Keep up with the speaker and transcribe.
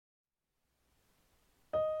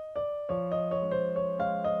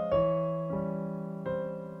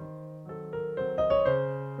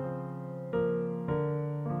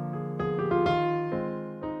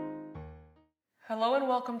Hello and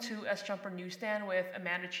welcome to S Jumper Newsstand with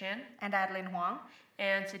Amanda Chin. And Adeline Huang.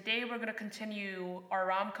 And today we're going to continue our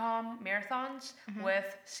rom-com marathons with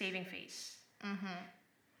Saving Face.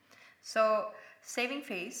 So, Saving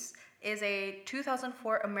Face is a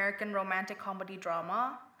 2004 American romantic comedy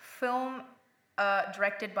drama film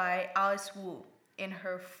directed by Alice Wu in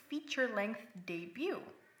her feature-length debut.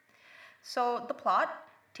 So, the plot,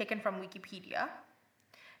 taken from Wikipedia,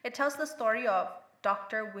 it tells the story of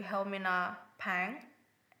Dr. Wilhelmina Pang,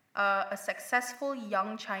 a successful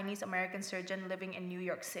young Chinese-American surgeon living in New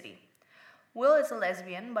York City. Will is a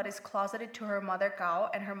lesbian but is closeted to her mother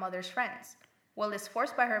Gao and her mother's friends. Will is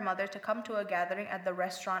forced by her mother to come to a gathering at the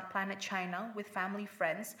restaurant Planet China with family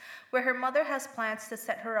friends, where her mother has plans to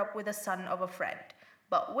set her up with a son of a friend.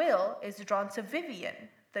 But Will is drawn to Vivian,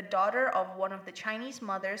 the daughter of one of the Chinese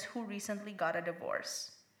mothers who recently got a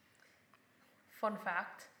divorce. Fun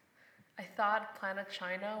fact, I thought Planet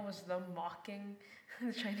China was them mocking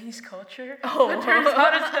the Chinese culture. Oh, it turns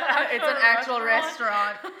out it's an actual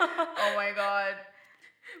restaurant. Oh my god.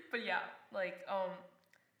 But yeah,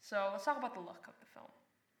 so let's talk about the look of the film.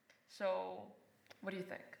 So, what do you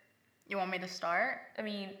think? You want me to start? I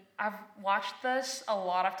mean, I've watched this a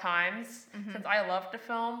lot of times since I loved the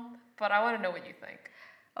film, but I want to know what you think.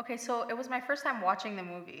 Okay, so it was my first time watching the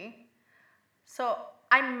movie. So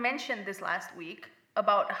I mentioned this last week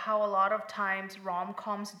about how a lot of times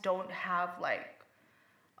rom-coms don't have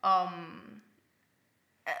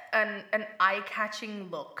an eye-catching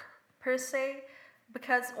look per se,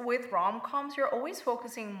 because with rom-coms you're always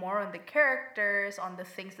focusing more on the characters, on the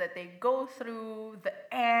things that they go through, the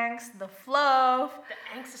angst, the fluff.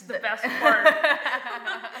 The angst is the best part.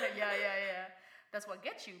 Yeah. That's what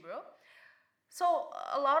gets you, bro. So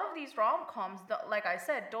a lot of these rom-coms, like I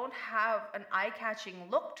said, don't have an eye-catching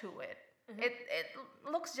look to it. It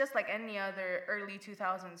looks just like any other early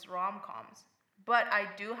 2000s rom-coms. But I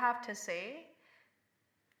do have to say,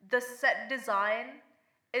 the set design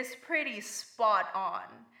is pretty spot on.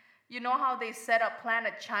 You know how they set up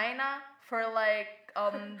Planet China for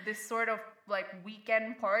this sort of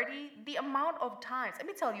weekend party? The amount of times, let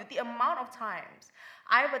me tell you, the amount of times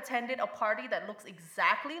I've attended a party that looks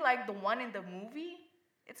exactly like the one in the movie,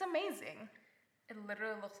 it's amazing. It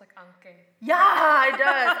literally looks like Anke. Yeah, it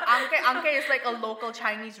does. Anke is like a local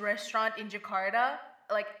Chinese restaurant in Jakarta.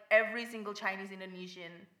 Like every single Chinese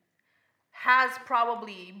Indonesian has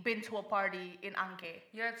probably been to a party in Anke.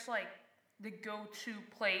 Yeah, it's like the go-to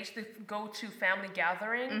place, the go-to family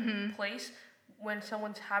gathering place when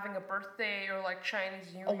someone's having a birthday or like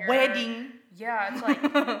Chinese New Year. A wedding. Yeah, it's like,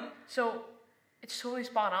 so it's totally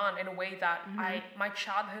spot on in a way that my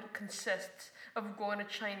childhood consists of going to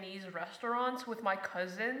Chinese restaurants with my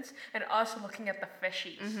cousins and us looking at the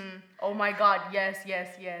fishies. Oh my god, yes.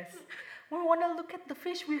 We want to look at the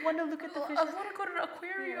fish. I want to go to the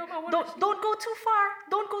aquarium. Yeah. Don't go too far.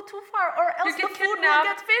 Don't go too far, or else the food will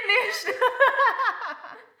get finished.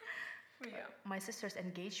 Yeah. My sister's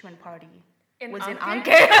engagement party was in Anke.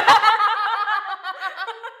 Anke.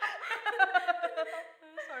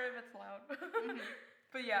 Sorry if it's loud.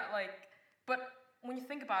 But yeah, but when you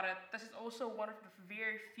think about it, this is also one of the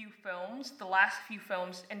very few films, the last few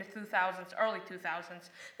films in the 2000s, early 2000s,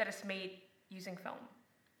 that is made using film.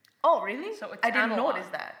 Oh, really? So it's I didn't analog.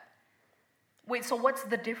 notice that. Wait, so what's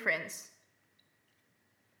the difference?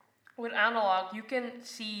 With analog, you can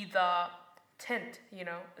see the tint,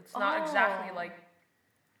 It's not exactly like...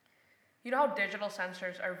 You know how digital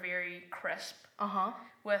sensors are very crisp?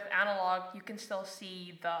 With analog, you can still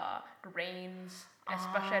see the grains,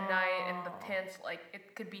 especially at night, and the tints. Like,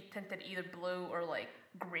 it could be tinted either blue or,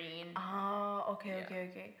 green.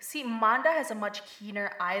 Okay. See, Manda has a much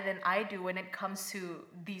keener eye than I do when it comes to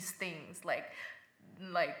these things. Like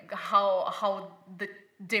how the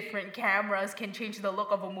different cameras can change the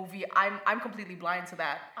look of a movie. I'm completely blind to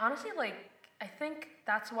that. Honestly, I think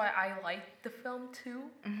that's why I like the film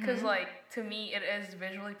too, because to me it is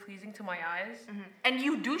visually pleasing to my eyes. And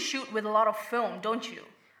you do shoot with a lot of film, don't you?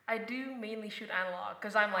 I do mainly shoot analog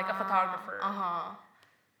because I'm a photographer.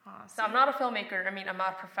 So See. I'm not a filmmaker. I mean, I'm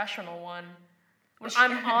not a professional one.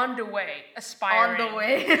 I'm on the way, aspiring.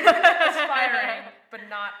 Aspiring, but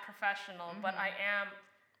not professional. But I am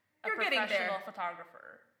You're professional getting there.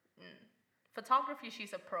 photographer. Photography,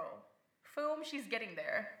 she's a pro. Film, she's getting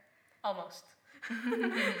there. Almost.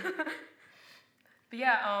 But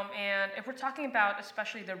yeah, and if we're talking about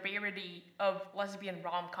especially the rarity of lesbian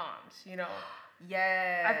rom-coms,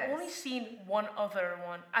 Yes. I've only seen one other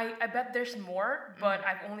one. I bet there's more, but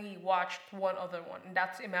I've only watched one other one, and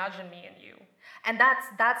that's Imagine Me and You. And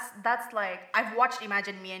that's like, I've watched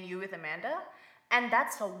Imagine Me and You with Amanda, and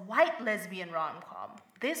that's a white lesbian rom-com.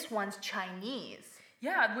 This one's Chinese.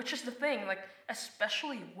 Yeah, which is the thing, like,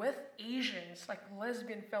 especially with Asians, like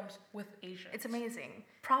lesbian films with Asians. It's amazing.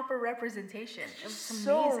 Proper representation. It's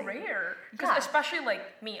so amazing. rare. Because Yeah. especially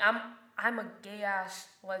like me, I'm a gay ass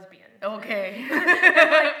lesbian. Okay.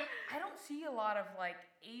 Like, I don't see a lot of like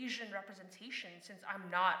Asian representation since I'm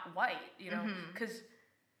not white, you know, because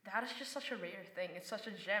that is just such a rare thing. It's such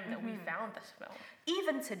a gem that we found this film.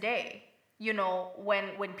 Even today, you know,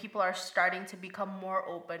 when people are starting to become more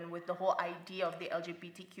open with the whole idea of the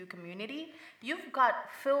LGBTQ community, you've got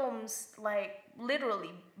films like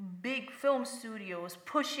literally big film studios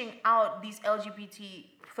pushing out these LGBT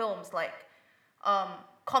films like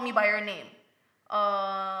Call Me by Your Name,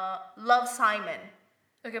 Love, Simon.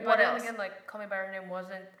 Okay, but What then else? again, like Call Me by Your Name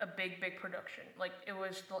wasn't a big production. Like it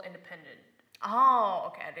was still independent. Oh,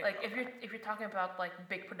 okay. I didn't Like know if you're talking about like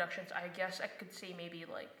big productions, I guess I could say maybe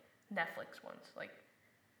like Netflix ones, like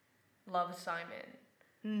Love,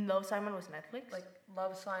 Simon. Love, Simon was Netflix? Like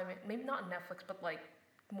Love, Simon, maybe not Netflix, but like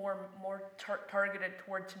more targeted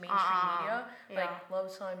towards mainstream media, yeah. like Love,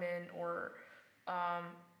 Simon, or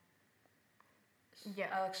Yeah.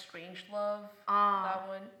 Alex Strangelove, that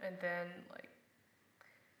one, and then like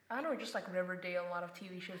I don't know, just like Riverdale, a lot of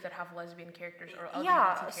TV shows that have lesbian characters or LGBT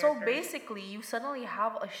Yeah, characters. so basically you suddenly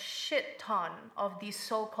have a shit ton of these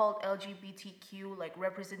so-called LGBTQ like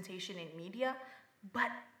representation in media,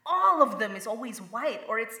 but all of them is always white,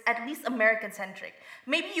 or it's at least American centric.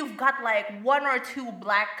 Maybe you've got like one or two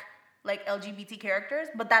black like LGBT characters,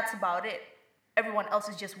 but that's about it. Everyone else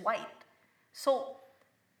is just white. So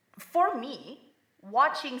for me,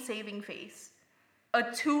 watching Saving Face, a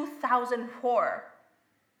 2004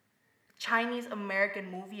 Chinese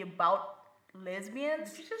American movie about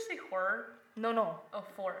lesbians. Did you just say horror? No. Oh,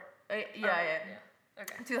 four. Yeah.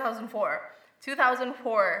 Okay.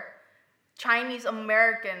 2004 Chinese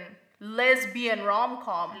American lesbian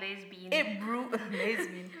rom-com. Lesbian.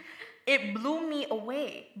 Lesbian. It blew me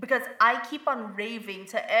away because I keep on raving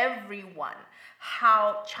to everyone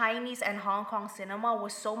how Chinese and Hong Kong cinema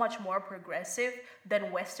was so much more progressive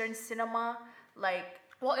than Western cinema. Like,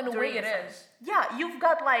 well, in a way it is. Yeah, you've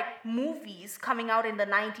got like movies coming out in the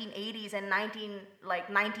 1980s and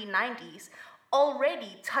 1990s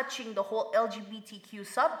already touching the whole LGBTQ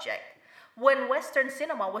subject when Western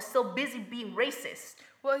cinema was still busy being racist.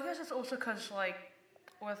 Well, I guess it's also because like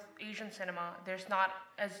with Asian cinema, there's not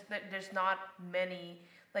many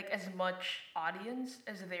like as much audience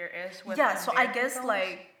as there is with so I American guess films,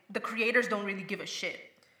 like the creators don't really give a shit.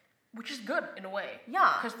 which is good in a way.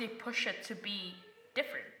 Yeah. Because they push it to be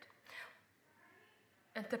different,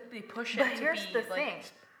 and they push it But to here's be the like. thing.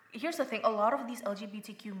 Here's the thing. A lot of these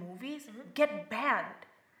LGBTQ movies get banned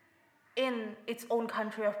in its own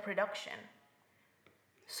country of production.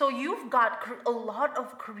 So you've got a lot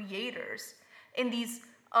of creators in these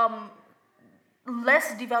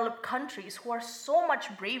less developed countries who are so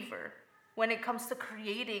much braver when it comes to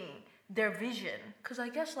creating their vision. Because I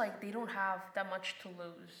guess like they don't have that much to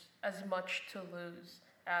lose, as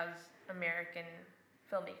American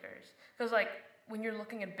filmmakers. Because like when you're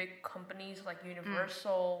looking at big companies like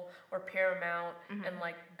Universal or Paramount and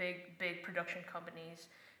like big production companies,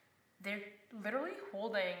 they're literally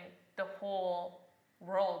holding the whole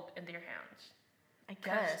world in their hands. I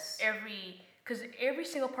guess. Because every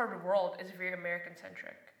single part of the world is very American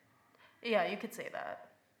centric. Yeah, you could say that.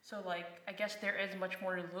 So like I guess there is much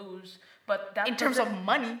more to lose, but that in terms of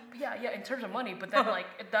money. Yeah, in terms of money, but then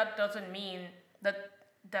like that doesn't mean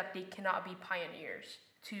that they cannot be pioneers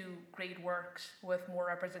to great works with more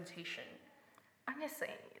representation. I'm just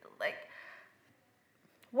saying, like,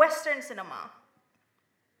 Western cinema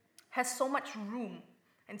has so much room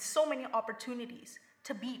and so many opportunities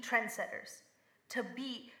to be trendsetters, to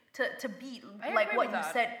be like what you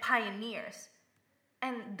said, pioneers.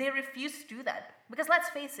 And they refuse to do that. Because let's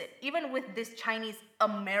face it, even with this Chinese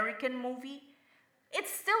American movie,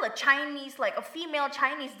 it's still a female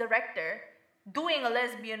Chinese director doing a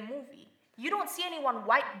lesbian movie. You don't see anyone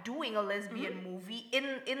white doing a lesbian movie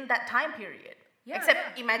in that time period. Yeah,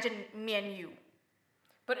 Except Imagine Me and You.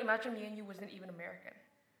 But Imagine Me and You wasn't even American.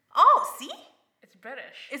 Oh, see? It's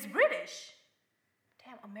British. It's British.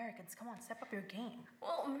 Damn, Americans, come on, step up your game.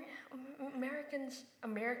 Well,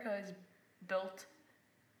 America is built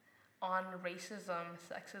on racism,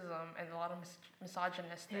 sexism, and a lot of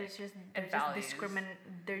misogynistic values.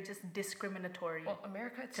 They're just discriminatory. Well,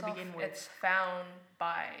 America itself, to begin with. it's found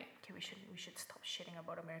by. Okay, we should stop shitting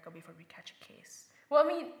about America before we catch a case. Well, I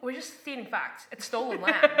mean, we're just stating facts. It's stolen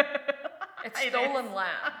land. It's stolen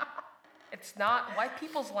land. It's not white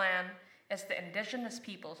people's land. It's the indigenous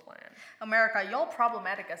people's land. America, y'all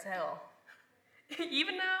problematic as hell.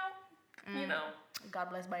 Even now, you know. God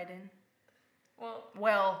bless Biden.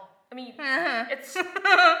 Well. I mean, it's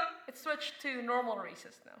switched to normal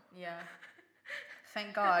racist now. Yeah.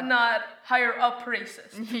 Thank God. Not higher up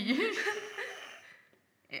racist.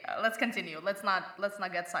 Yeah, let's continue. Let's not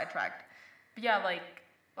get sidetracked. But yeah,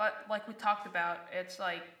 like we talked about, it's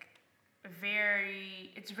very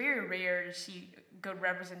rare to see good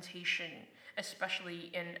representation,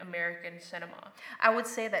 especially in American cinema. I would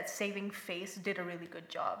say that Saving Face did a really good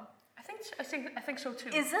job. I think so too.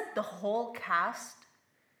 Isn't the whole cast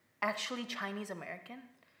actually Chinese American?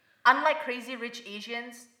 Unlike Crazy Rich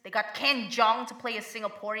Asians, they got Ken Jeong to play a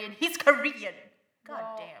Singaporean. He's Korean. God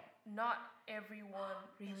damn. Not everyone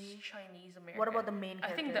really is Chinese American. What about the main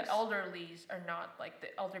characters? I think the elderlies are not,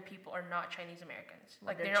 the elder people are not Chinese Americans.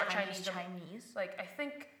 They're not Chinese. I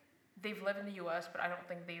think they've lived in the U.S., but I don't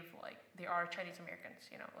think they are Chinese Americans.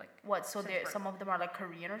 What? So some of them are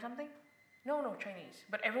Korean or something? No, Chinese.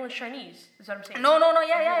 But everyone's Chinese. Is what I'm saying. No.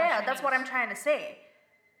 Yeah. That's what I'm trying to say.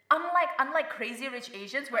 Unlike Crazy Rich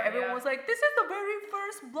Asians, where everyone was like, this is the very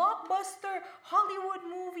first blockbuster Hollywood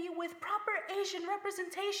movie with proper Asian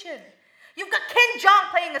representation. You've got Ken Jeong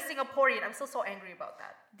playing a Singaporean. I'm still so angry about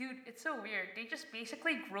that. Dude, it's so weird. They just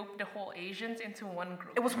basically grouped the whole Asians into one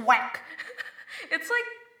group. It was whack. It's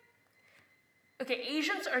okay,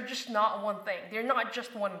 Asians are just not one thing. They're not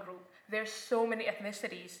just one group. There's so many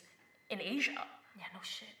ethnicities in Asia. Yeah, no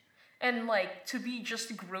shit. And to be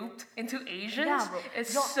just grouped into Asians is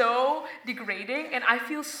so degrading, and I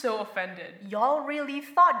feel so offended. Y'all really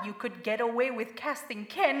thought you could get away with casting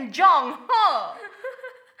Ken Jeong, huh?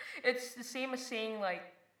 It's the same as saying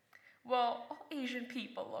all Asian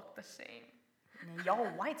people look the same. Y'all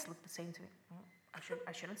whites look the same to me.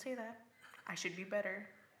 I shouldn't say that. I should be better.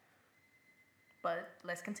 But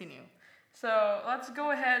let's continue. So let's go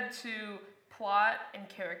ahead to plot and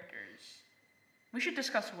characters. We should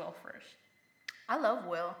discuss Will first. I love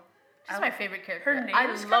Will. She's my favorite character. Her name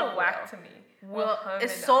is kind of whack to me. Will.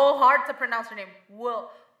 It's so hard to pronounce her name.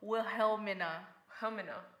 Wilhelmina.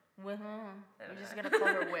 We're just gonna call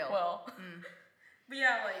her Will. Will. But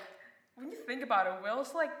yeah, when you think about it,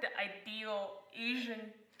 Will's the ideal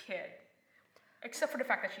Asian kid. Except for the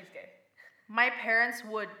fact that she's gay. My parents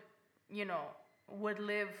would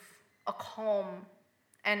live a calm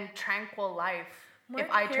and tranquil life if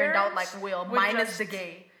I turned out like Will, minus the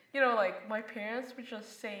gay. My parents would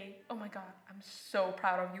just say, "Oh my God, I'm so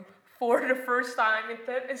proud of you," for the first time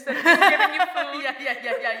instead of just giving you food.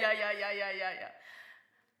 Yeah.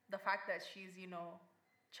 The fact that she's,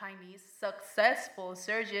 Chinese successful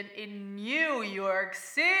surgeon in New York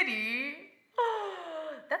City.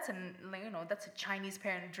 That's a Chinese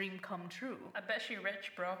parent dream come true. I bet she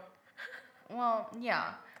rich, bro. Well,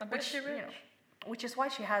 yeah. I bet she rich. Which is why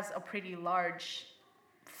she has a pretty large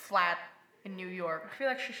flat in New York. I feel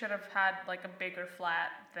like she should have had a bigger flat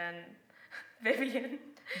than Vivian.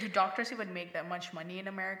 Do doctors even make that much money in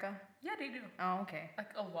America? Yeah, they do. Oh, okay.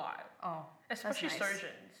 A lot. Oh, especially that's nice.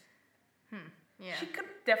 surgeons. Yeah. She could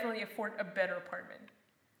definitely afford a better apartment.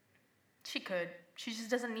 She could. She just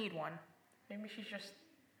doesn't need one. Maybe she's just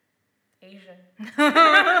Asian.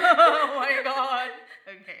 Oh my God.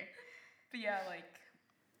 Okay. But yeah,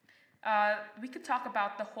 we could talk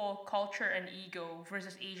about the whole culture and ego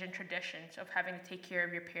versus Asian traditions of having to take care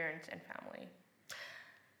of your parents and family.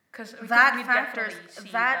 Because that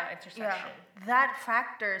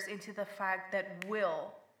factors into the fact that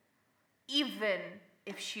Will, even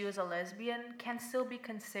if she was a lesbian, can still be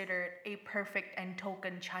considered a perfect and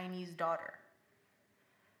token Chinese daughter.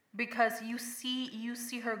 Because you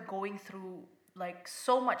see her going through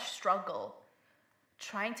so much struggle,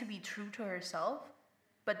 trying to be true to herself,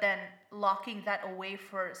 but then locking that away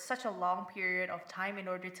for such a long period of time in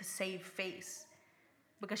order to save face.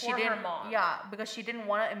 Because her mom. Yeah, because she didn't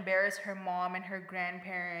want to embarrass her mom and her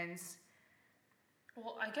grandparents.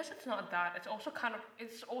 Well, I guess it's not that. It's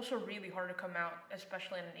also really hard to come out,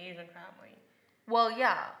 especially in an Asian family. Well,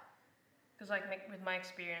 yeah. Because with my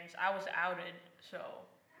experience, I was outed, so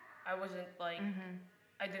I wasn't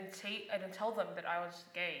I didn't tell them that I was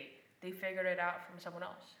gay. They figured it out from someone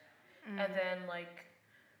else. And then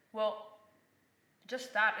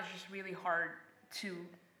just that is just really hard to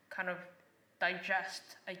kind of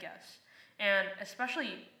digest, I guess. And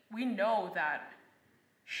especially, we know that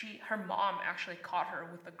her mom actually caught her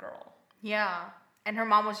with a girl. Yeah. And her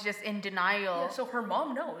mom was just in denial. Yeah, so her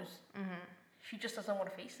mom knows. She just doesn't want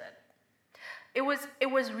to face it. It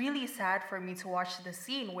was really sad for me to watch the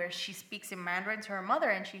scene where she speaks in Mandarin to her mother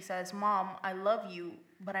and she says, "Mom, I love you,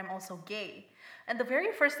 but I'm also gay." And the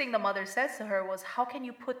very first thing the mother says to her was, "How can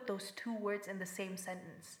you put those two words in the same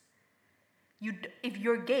sentence? If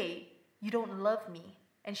you're gay, you don't love me."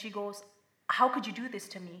 And she goes, "How could you do this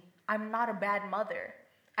to me? I'm not a bad mother.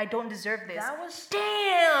 I don't deserve this. That was damn.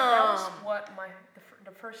 That was what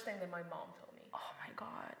the first thing that my mom told me. Oh my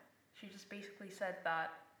god. She just basically said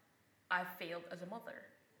that I failed as a mother.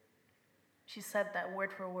 She said that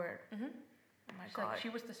word for word. Mm-hmm. Oh my She's god. like, she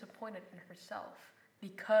was disappointed in herself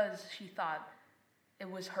because she thought it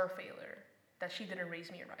was her failure that she didn't raise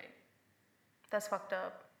me right. That's fucked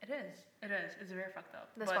up. It is. It is. It's very fucked up.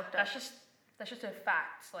 That's but fucked up. That's just a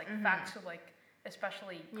facts. Like facts of like,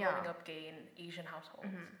 especially growing up gay in Asian households.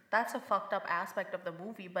 That's a fucked up aspect of the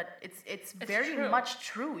movie, but it's very true. much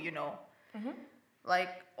true, you know.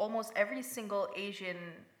 Like almost every single Asian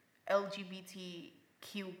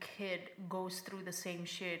LGBTQ kid goes through the same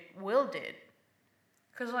shit Will did.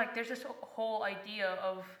 Because like there's this whole idea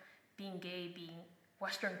of being gay being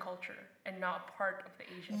Western culture and not part of the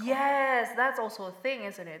Asian culture. Yes, that's also a thing,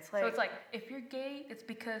 isn't it? It's like, so it's like if you're gay, it's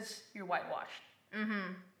because you're whitewashed. Oh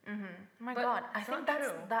my But god, I it's think not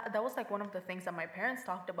true. that was like one of the things that my parents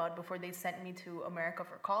talked about before they sent me to America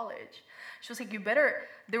for college. She was like,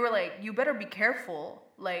 they were like, you better be careful,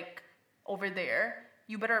 like over there.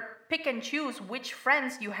 You better pick and choose which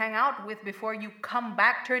friends you hang out with before you come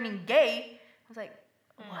back turning gay. I was like,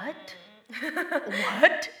 what?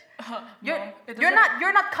 What?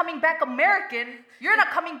 You're not coming back American. You're not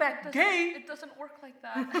coming back gay. It doesn't work like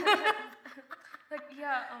that. Like,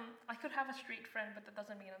 yeah, I could have a straight friend, but that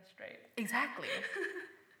doesn't mean I'm straight. Exactly.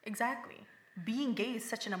 Exactly. Being gay is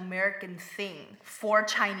such an American thing for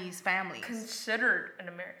Chinese families. Considered an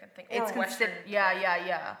American thing. It's or Western.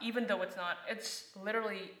 Yeah. Even though it's not. It's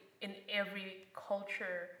literally in every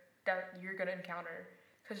culture that you're going to encounter.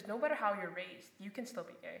 Because no matter how you're raised, you can still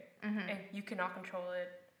be gay. And you cannot control it.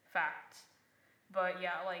 Facts. But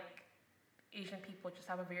yeah, like, Asian people just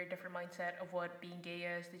have a very different mindset of what being gay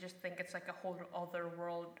is. They just think it's like a whole other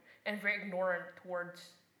world and very ignorant towards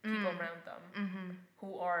people around them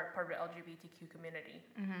who are part of the LGBTQ community.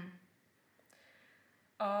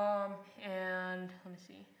 And let me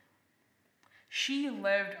see. She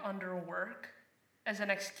lived under work as an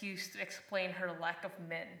excuse to explain her lack of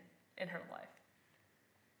men in her life.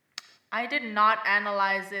 I did not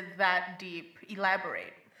analyze it that deep.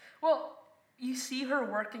 Elaborate. Well, you see her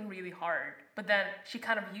working really hard, but then she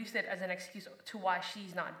kind of used it as an excuse to why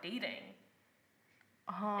she's not dating.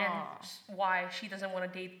 And why she doesn't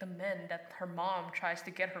want to date the men that her mom tries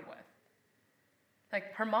to get her with.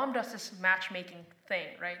 Like, her mom does this matchmaking thing,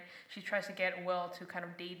 right? She tries to get Will to kind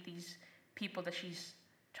of date these people that she's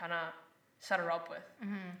trying to set her up with.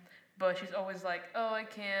 But she's always like, oh, I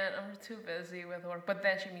can't, I'm too busy with work. But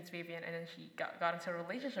then she meets Vivian, and then she got into a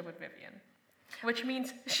relationship with Vivian. Which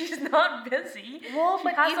means she's not busy. Well,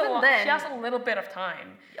 but even then... She has a little bit of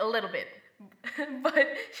time. A little bit. But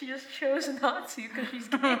she just chose not to because she's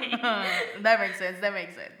gay. That makes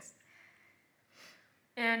sense.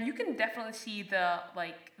 And you can definitely see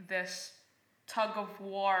this tug of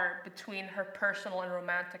war between her personal and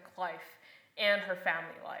romantic life and her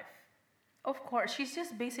family life. Of course, she's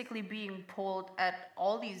just basically being pulled at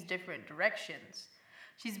all these different directions.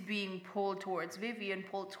 She's being pulled towards Vivian,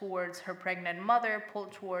 pulled towards her pregnant mother,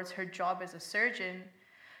 pulled towards her job as a surgeon.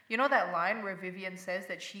 You know that line where Vivian says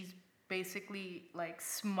that she's basically like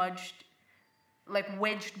smudged, like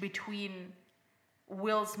wedged between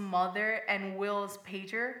Will's mother and Will's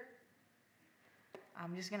pager?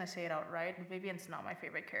 I'm just gonna say it outright. Vivian's not my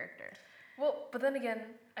favorite character. Well, but then again,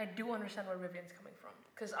 I do understand where Vivian's coming from.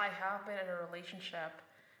 Because I have been in a relationship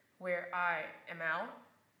where I am out,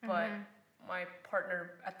 but my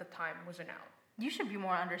partner at the time wasn't out. You should be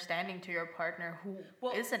more understanding to your partner who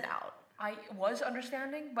isn't out. I was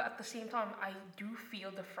understanding, but at the same time, I do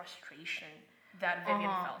feel the frustration that Vivian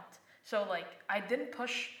felt. So like, I didn't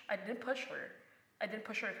push her. I didn't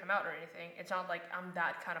push her to come out or anything. It's not like I'm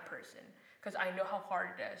that kind of person, because I know how hard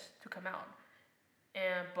it is to come out.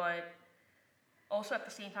 But also at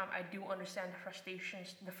the same time, I do understand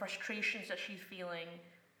the frustrations that she's feeling,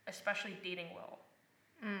 especially dating Will.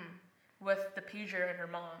 With the pager and her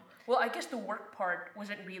mom. Well, I guess the work part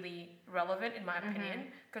wasn't really relevant in my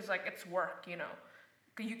opinion, because like it's work, you know.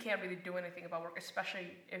 You can't really do anything about work,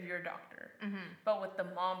 especially if you're a doctor. But with the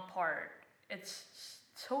mom part, it's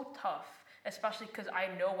so tough, especially because I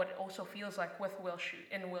know what it also feels like with Will's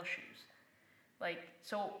shoes. Like,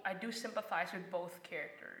 so I do sympathize with both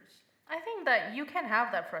characters. I think that you can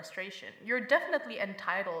have that frustration. You're definitely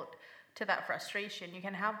entitled to that frustration. You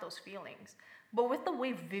can have those feelings. But with the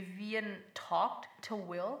way Vivian talked to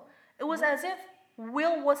Will, it was as if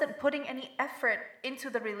Will wasn't putting any effort into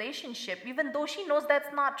the relationship, even though she knows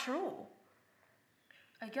that's not true.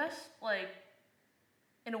 I guess, like,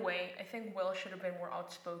 in a way, I think Will should have been more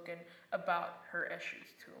outspoken about her issues,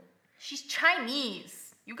 too. She's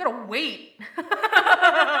Chinese. You gotta wait. Well,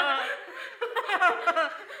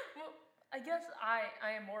 I guess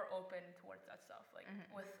I am more open towards that stuff. Like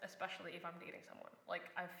with especially if I'm dating someone. Like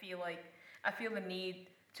I feel the need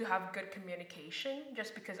to have good communication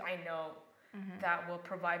just because I know that will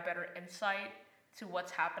provide better insight to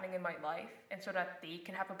what's happening in my life and so that they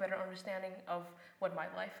can have a better understanding of what my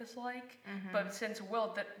life is like. But since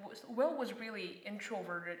Will was really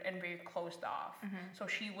introverted and very closed off, so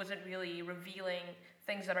she wasn't really revealing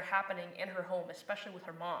things that are happening in her home, especially with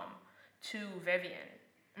her mom, to Vivian.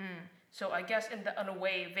 So I guess in a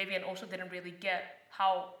way, Vivian also didn't really get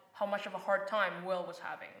how much of a hard time Will was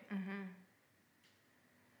having.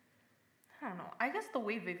 I don't know. I guess the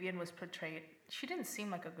way Vivian was portrayed, she didn't seem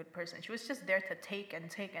like a good person. She was just there to take and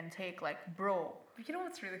take and take, like, bro. You know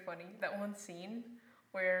what's really funny? That one scene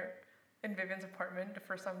where in Vivian's apartment, the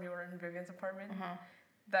first time we were in Vivian's apartment,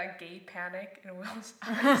 that gay panic in Will's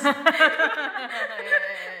eyes.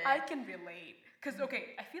 I can relate. Because,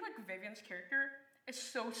 okay, I feel like Vivian's character is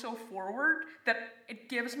so forward that it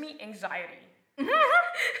gives me anxiety.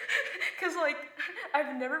 Because, like,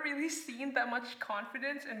 I've never really seen that much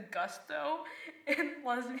confidence and gusto in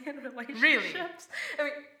lesbian relationships. Really? I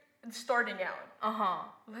mean, starting out.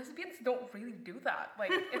 Lesbians don't really do that.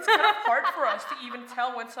 Like, it's kind of hard for us to even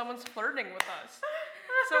tell when someone's flirting with us.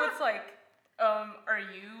 So it's like, are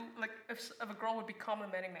you, like, if a girl would be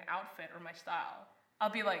complimenting my outfit or my style,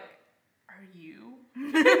 I'll be like, are you?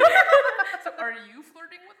 So are you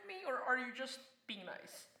flirting with me or are you just being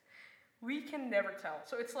nice? We can never tell.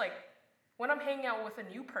 So it's like, when I'm hanging out with a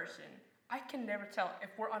new person, I can never tell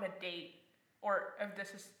if we're on a date or if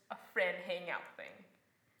this is a friend hangout thing.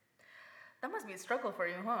 That must be a struggle for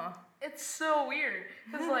you, huh? It's so weird.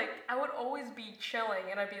 Because, like, I would always be chilling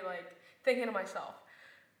and I'd be, like, thinking to myself,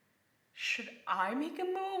 should I make a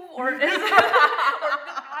move? Or, did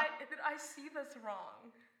I see this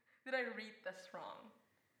wrong? Did I read this wrong?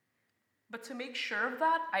 But to make sure of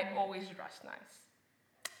that, I always dress nice.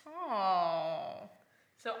 Oh.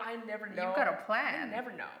 So I never know. You've got a plan. I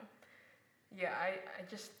never know. Yeah, I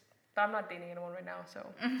just... But I'm not dating anyone right now,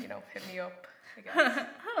 so, hit me up, I guess.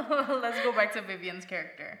 Let's go back to Vivian's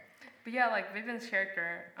character. But yeah, like, Vivian's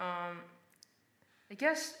character, I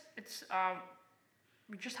guess it's,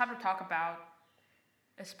 we just have to talk about,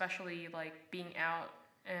 especially, like, being out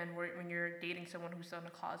and when you're dating someone who's in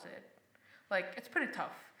a closet. Like, it's pretty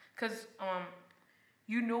tough, because,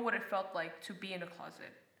 you know what it felt like to be in a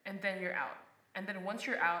closet, and then you're out. And then once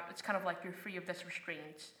you're out, it's kind of like you're free of this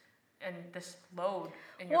restraints and this load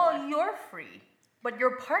in your life. Well, you're free, but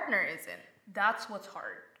your partner isn't. That's what's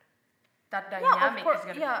hard. That dynamic is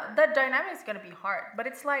gonna be hard. That dynamic is gonna be hard. But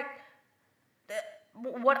it's like,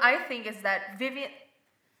 what I think is that Vivian,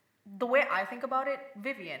 the way I think about it,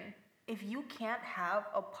 Vivian, if you can't have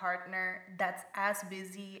a partner that's as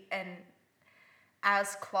busy and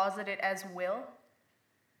as closeted as Will,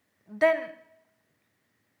 then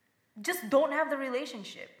just don't have the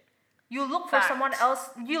relationship. You look for someone else.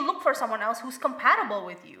 You look for someone else who's compatible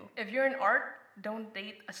with you. If you're in art, don't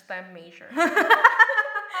date a STEM major. It's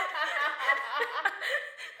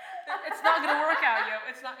not gonna work out, yo.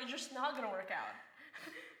 It's just not gonna work out.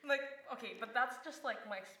 Like, okay, but that's just like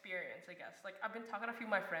my experience, I guess. Like, I've been talking to a few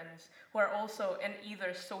of my friends who are also in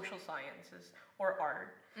either social sciences or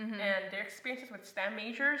art, and their experiences with STEM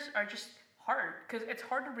majors are just hard because it's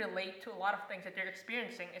hard to relate to a lot of things that they're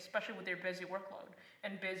experiencing, especially with their busy workload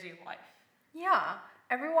and busy life. Yeah,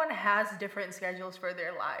 everyone has different schedules for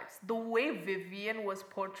their lives. The way Vivian was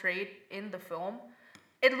portrayed in the film,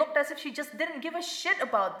 it looked as if she just didn't give a shit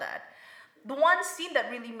about that. The one scene that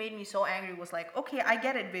really made me so angry was like, okay, I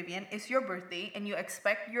get it, Vivian, it's your birthday and you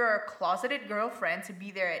expect your closeted girlfriend to be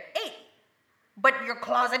there at 8. But your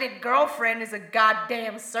closeted girlfriend is a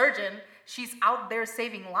goddamn surgeon. She's out there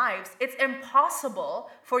saving lives. It's impossible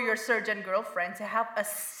for your surgeon girlfriend to have a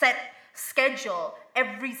set schedule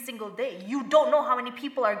every single day. You don't know how many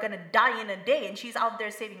people are gonna die in a day, and she's out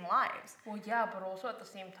there saving lives. Well, yeah, but also at the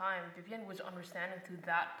same time, Vivian was understanding through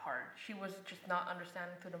that part. She was just not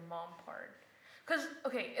understanding through the mom part. Because,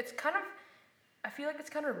 okay, it's kind of, I feel like it's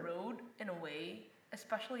kind of rude in a way,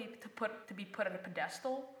 especially to be put on a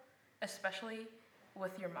pedestal, especially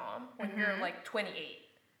with your mom when you're like 28.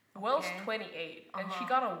 Will's 28, and she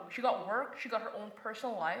got work, she got her own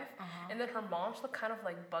personal life, and then her mom's kind of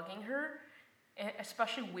like bugging her, and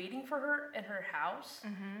especially waiting for her in her house,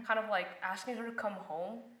 kind of like asking her to come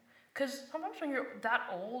home. Because sometimes when you're that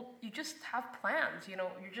old, you just have plans,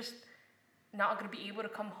 you're just not going to be able to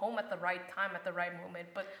come home at the right time, at the right moment.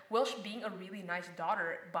 But Will's being a really nice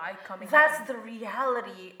daughter by coming home. That's the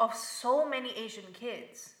reality of so many Asian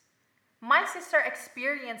kids. My sister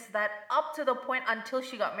experienced that up to the point until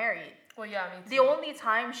she got married. Well, yeah, me too. The only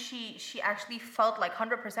time she actually felt like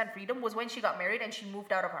 100% freedom was when she got married and she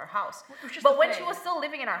moved out of our house. But when she was still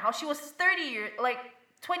living in our house, she was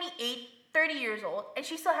 28, 30 years old, and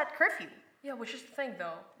she still had curfew. Yeah, which is the thing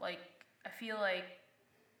though. Like, I feel like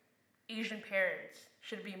Asian parents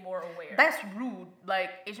should be more aware. That's rude.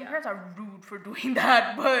 Like, Asian parents are rude for doing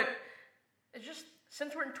that, but it's just,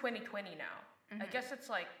 since we're in 2020 now, I guess it's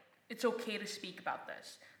like, it's okay to speak about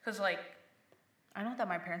this. Because, like, I know that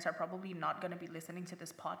my parents are probably not going to be listening to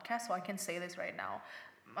this podcast, so I can say this right now.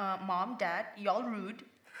 Mom, Dad, y'all rude.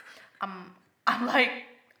 I'm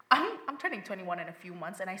turning 21 in a few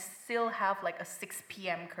months, and I still have like a 6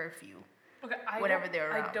 p.m. curfew. Okay, I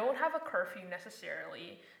don't have a curfew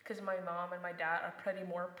necessarily, because my mom and my dad are pretty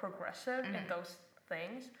more progressive in those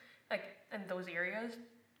things, like in those areas.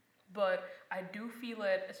 But I do feel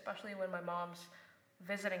it, especially when my mom's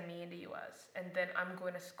visiting me in the U.S. and then I'm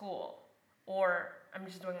going to school, or I'm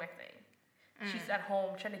just doing my thing. She's at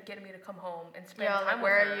home trying to get me to come home and spend time with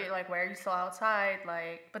her. Where are you still outside?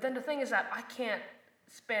 But then the thing is that I can't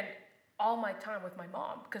spend all my time with my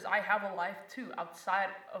mom because I have a life too outside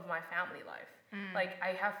of my family life. Like, I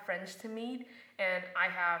have friends to meet and I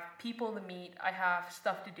have people to meet. I have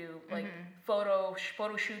stuff to do, like photo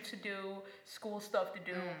shoots to do, school stuff to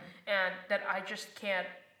do, and that I just can't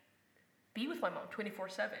be with my mom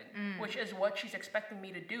 24/7, which is what she's expecting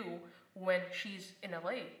me to do when she's in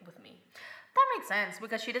LA with me. That makes sense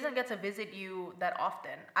because she doesn't get to visit you that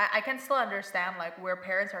often. I can still understand like where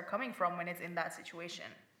parents are coming from when it's in that situation.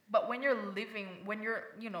 But when you're living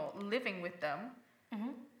with them,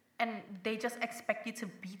 and they just expect you to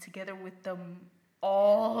be together with them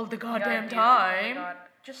all the goddamn time. Oh my God.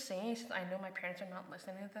 Just saying, since I know my parents are not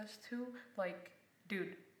listening to this too, like,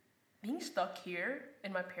 dude, being stuck here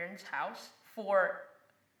in my parents' house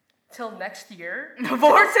till next year.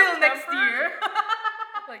 Next year.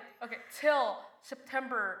 Like, okay, till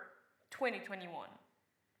September 2021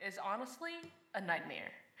 is honestly a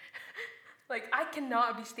nightmare. Like, I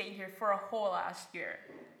cannot be staying here for a whole last year.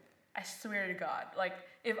 I swear to God. Like,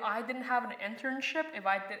 if I didn't have an internship,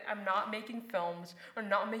 I'm not making films or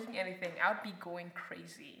not making anything, I would be going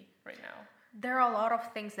crazy right now. There are a lot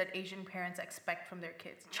of things that Asian parents expect from their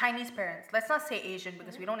kids. Chinese parents, let's not say Asian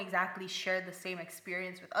because we don't exactly share the same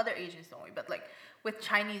experience with other Asians, don't we? But like with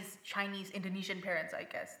Chinese, Indonesian parents, I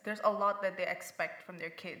guess, there's a lot that they expect from their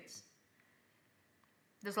kids.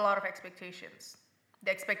 There's a lot of expectations.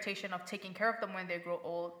 The expectation of taking care of them when they grow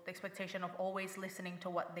old, the expectation of always listening to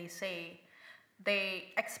what they say.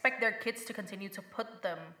 They expect their kids to continue to put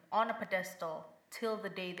them on a pedestal till the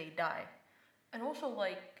day they die. And also,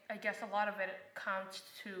 like, I guess a lot of it counts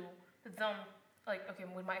to them, like, okay,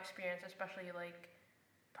 with my experience, especially, like,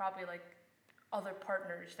 probably, like, other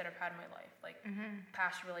partners that I've had in my life, like,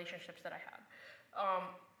 past relationships that I had.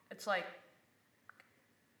 It's like,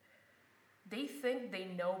 they think they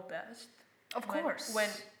know best. Of course. When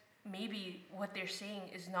maybe what they're saying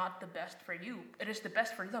is not the best for you. It is the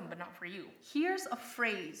best for them, but not for you. Here's a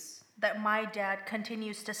phrase that my dad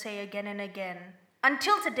continues to say again and again.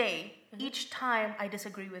 Until today, each time I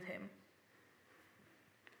disagree with him.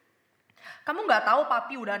 Kamu nggak tahu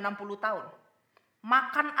papi udah 60 tahun.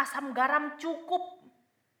 Makan asam garam cukup.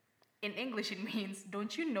 In English it means,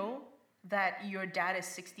 don't you know that your dad is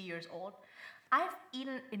 60 years old? I've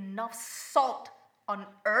eaten enough salt on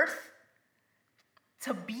earth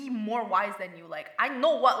to be more wise than you. Like, I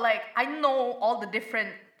know all the different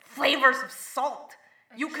flavors of salt.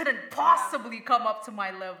 You couldn't possibly come up to my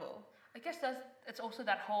level. I guess it's also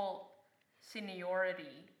that whole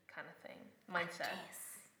seniority kind of thing, mindset.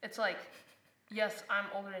 It's like, yes, I'm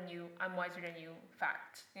older than you, I'm wiser than you,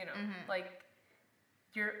 fact, you know, like,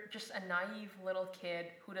 you're just a naive little kid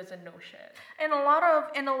who doesn't know shit. In a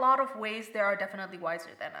lot of ways, they are definitely wiser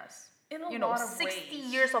than us. In a lot of 60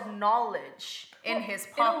 years of knowledge in his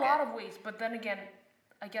pocket. In a lot of ways, but then again,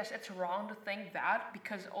 I guess it's wrong to think that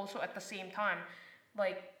because also at the same time,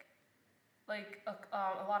 a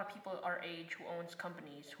lot of people our age who owns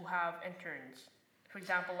companies who have interns. For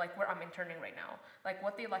example, like where I'm interning right now, like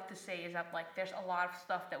what they like to say is that like there's a lot of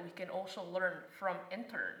stuff that we can also learn from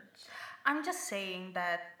interns. I'm just saying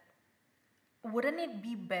that wouldn't it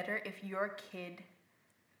be better if your kid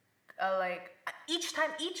each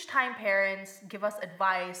time parents give us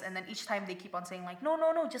advice and then each time they keep on saying like no,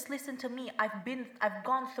 just listen to me, I've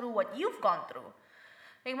gone through what you've gone through,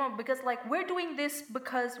 because like we're doing this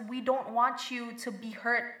because we don't want you to be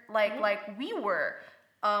hurt like we were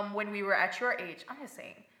when we were at your age. I'm just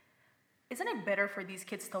saying, isn't it better for these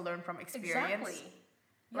kids to learn from experience?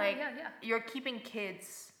 Exactly. You're keeping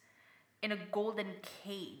kids in a golden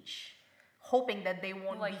cage. hoping that they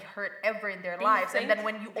won't Like, be hurt ever in their they lives. And then think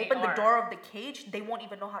when you they open the are. door of the cage, they won't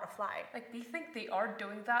even know how to fly. Like, do you think they are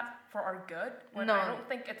doing that for our good? When No. I don't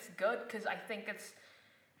think it's good, because I think it's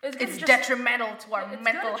gonna It's just, detrimental to our it's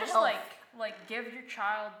mental gonna just health. like give your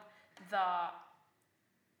child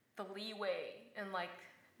the leeway and like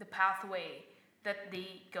the pathway that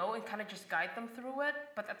they go and kind of just guide them through it,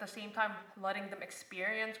 but at the same time letting them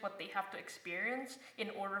experience what they have to experience in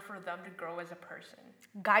order for them to grow as a person.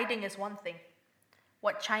 Guiding is one thing.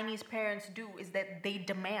 What Chinese parents do is that they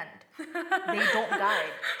demand. They don't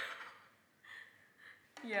guide.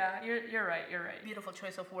 Yeah, you're right. You're right. Beautiful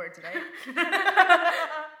choice of words, right?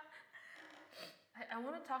 I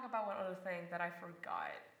want to talk about one other thing that I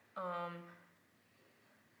forgot. I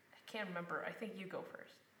can't remember. I think you go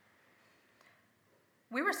first.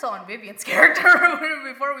 We were still on Vivian's character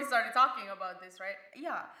before we started talking about this, right?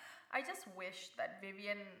 Yeah, I just wish that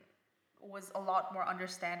Vivian was a lot more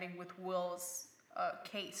understanding with Will's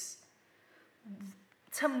case.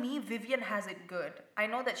 To me, Vivian has it good. I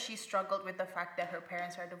know that she struggled with the fact that her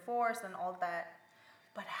parents are divorced and all that,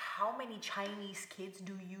 but how many Chinese kids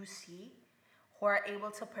do you see who are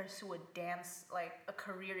able to pursue a dance, like a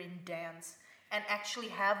career in dance, and actually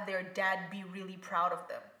have their dad be really proud of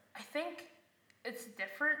them? I think it's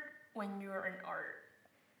different when you're in art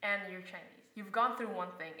and you're Chinese. You've gone through one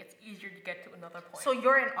thing, it's easier to get to another point. So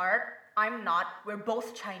you're in art, I'm not, we're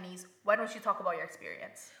both Chinese. Why don't you talk about your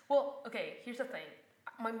experience? Well, okay, here's the thing.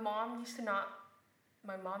 My mom used to not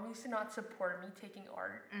support me taking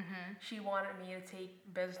art. Mm-hmm. She wanted me to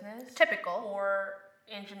take business. Typical. Or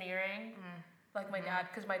engineering. Like my dad,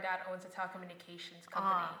 because my dad owns a telecommunications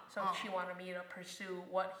company. So she wanted me to pursue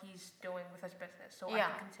what he's doing with his business so I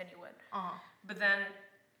can continue it. But then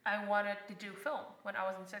I wanted to do film when I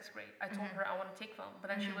was in 6th grade. I told her I want to take film. But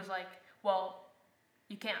then she was like, well,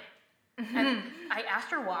 you can't. And I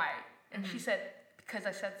asked her why. And she said, because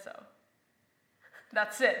I said so.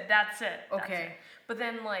 That's it. Okay. But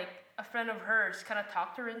then, like, a friend of hers kind of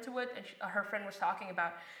talked her into it, and her friend was talking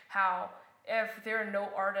about how if there are no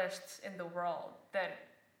artists in the world, then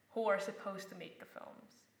who are supposed to make the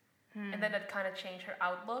films? And then it kind of changed her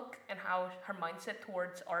outlook and how her mindset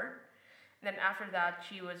towards art. And then after that,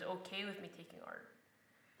 she was okay with me taking art.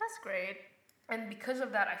 That's great. And because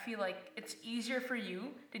of that, I feel like it's easier for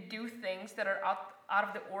you to do things that are out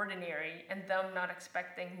of the ordinary and them not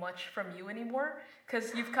expecting much from you anymore.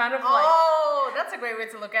 Because you've kind of Oh, that's a great way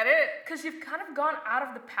to look at it. Because you've kind of gone out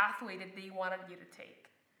of the pathway that they wanted you to take.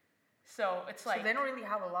 So it's like... So they don't really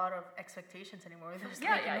have a lot of expectations anymore. They're just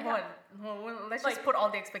let's like, just put all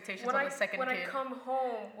the expectations on the second when kid. I come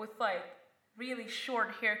home with like really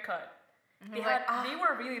short haircut, they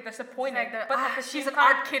were really disappointed. But she's an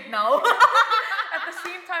art kid now. At the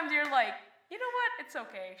same time, they're like, you know what? It's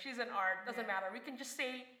okay. She's an art. Doesn't matter. We can just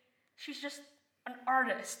say she's just an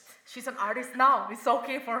artist. She's an artist now. It's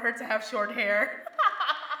okay for her to have short hair.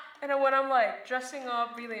 And then when I'm like dressing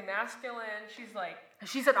up really masculine, she's like,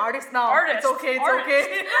 she's an artist now. Artist. It's okay. It's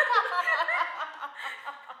okay.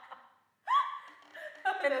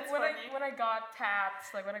 And when I got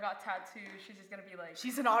tats, like when I got tattoos, she's just gonna be like,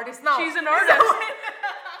 she's an artist now. She's an artist.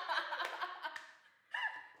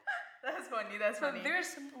 That's funny. So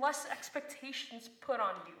there's less expectations put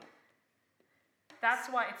on you. That's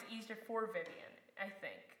why it's easier for Vivian, I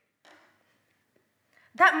think.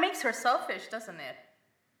 That makes her selfish, doesn't it?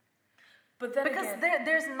 But then because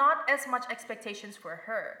there's not as much expectations for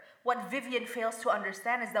her. What Vivian fails to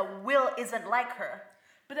understand is that Will isn't like her.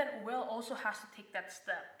 But then Will also has to take that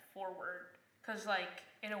step forward. Because, like,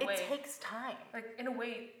 in a way... It takes time. Like, in a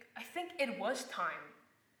way, I think it was time.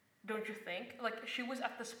 Don't you think? Like, she was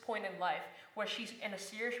at this point in life where she's in a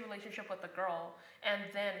serious relationship with a girl, and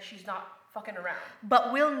then she's not fucking around.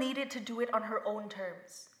 But Will needed to do it on her own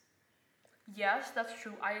terms. Yes, that's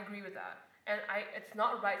true. I agree with that. And it's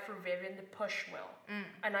not right for Vivian to push Will.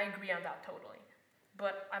 And I agree on that totally.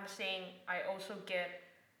 But I'm saying I also get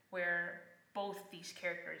where both these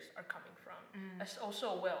characters are coming from. As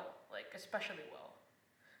also Will, like, especially Will.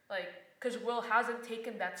 Like, because Will hasn't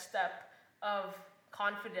taken that step of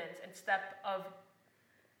confidence and step of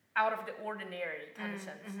out of the ordinary kind of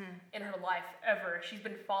sense in her life ever. She's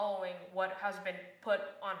been following what has been put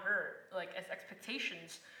on her, like, as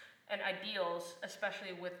expectations and ideals,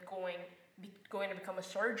 especially with going to become a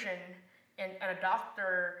surgeon and a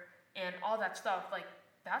doctor and all that stuff. Like,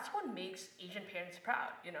 that's what makes Asian parents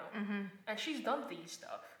proud, you know? And she's done these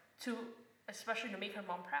stuff especially to make her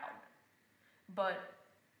mom proud. But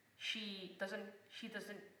she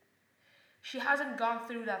hasn't gone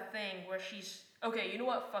through that thing where she's, okay, you know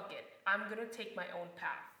what, fuck it. I'm gonna take my own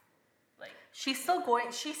path. Like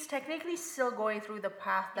She's technically still going through the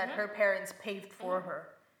path that her parents paved for her.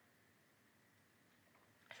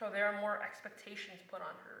 So there are more expectations put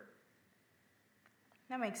on her.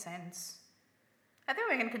 That makes sense. I think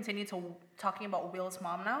we can continue to talking about Will's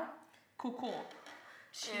mom now. Cool.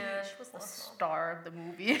 She was the star of the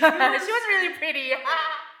movie. She was really pretty.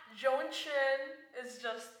 Joan Chen is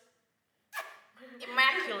just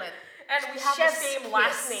immaculate. And we have the same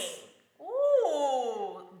last name.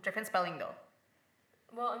 Ooh. Different spelling though.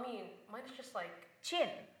 Well, I mean, mine's just like Chin.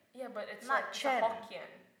 Yeah, but it's not like Chen. It's Hokkien.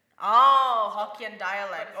 Oh, Hokkien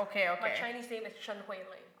dialect. Okay. My Chinese name is Chen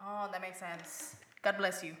Huilin. Oh, that makes sense. God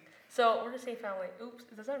bless you. So we're the same family. Oops,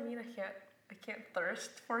 does that mean I can't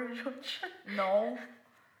thirst for Joan Chen? No.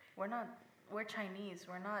 We're not. We're Chinese.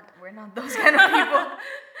 We're not those kind of people.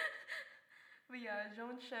 But yeah,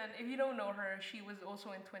 Joan Chen, if you don't know her, she was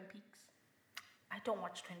also in Twin Peaks. I don't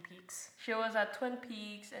watch Twin Peaks. She was at Twin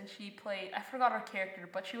Peaks and she played, I forgot her character,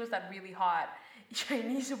 but she was that really hot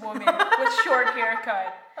Chinese woman with short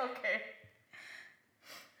haircut. Okay.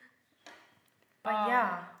 But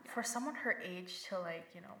yeah, for someone her age to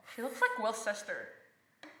She looks like Will's sister.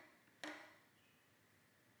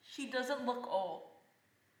 She doesn't look old.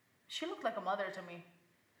 She looked like a mother to me.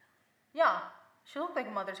 Yeah, she looked like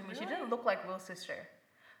a mother to me. Really? She didn't look like Will's sister.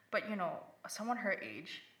 But someone her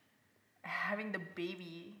age, having the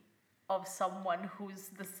baby of someone who's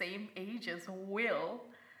the same age as Will,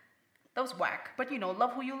 that was whack. But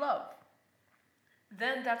love who you love.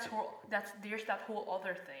 Then there's that whole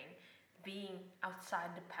other thing, being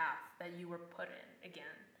outside the path that you were put in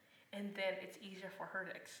again. And then it's easier for her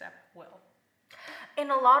to accept Will.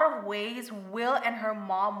 In a lot of ways, Will and her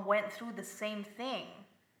mom went through the same thing.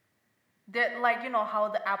 That, how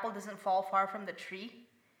the apple doesn't fall far from the tree.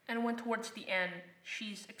 And when towards the end,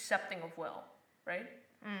 she's accepting of Will, right?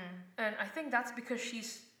 And I think that's because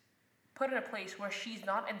she's put in a place where she's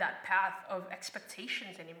not in that path of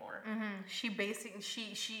expectations anymore.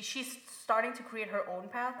 She's starting to create her own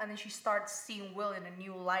path, and then she starts seeing Will in a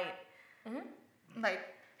new light.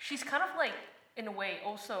 She's kind of in a way,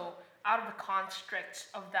 also out of the constricts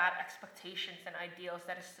of that expectations and ideals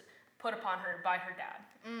that is put upon her by her dad.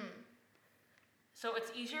 So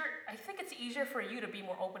I think it's easier for you to be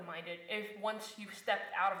more open-minded if once you've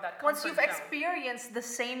stepped out of that comfort once you've zone. Experienced the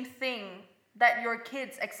same thing that your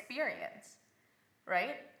kids experience,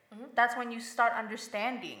 right? That's when you start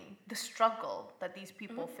understanding the struggle that these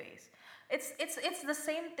people face. It's the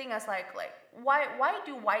same thing as why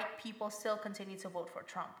do white people still continue to vote for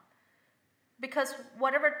Trump? Because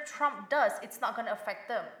whatever Trump does, it's not going to affect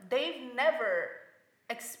them. They've never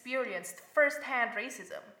experienced firsthand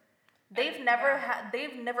racism. They've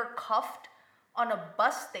never cuffed on a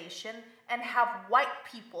bus station and have white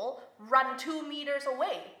people run 2 meters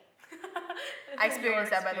away. I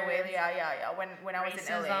experienced that, by the way. Yeah. When I was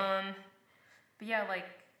in LA. But yeah,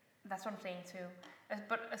 that's what I'm saying too.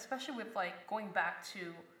 But especially with going back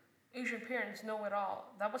to Asian parents know it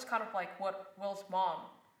all. That was kind of what Will's mom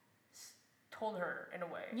told her in a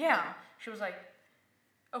way. Yeah. She was like,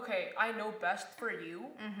 okay, I know best for you,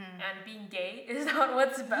 and being gay is not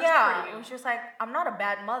what's best for you. Yeah, it was just I'm not a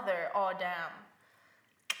bad mother. Oh, damn.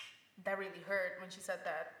 That really hurt when she said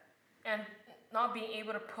that. And not being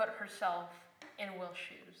able to put herself in Will's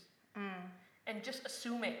shoes. And just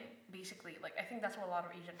assuming, basically. I think that's what a lot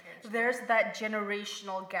of Asian parents do. There's that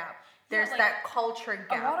generational gap. There's that culture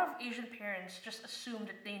gap. A lot of Asian parents just assume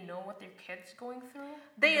that they know what their kid's going through.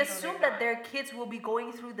 They assume that their kids will be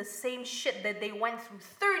going through the same shit that they went through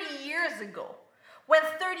 30 years ago. When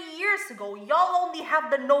 30 years ago, y'all only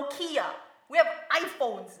have the Nokia. We have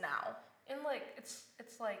iPhones now. And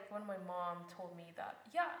it's like when my mom told me that,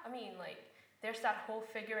 there's that whole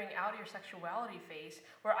figuring out your sexuality phase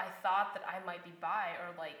where I thought that I might be bi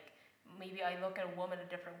or maybe I look at a woman a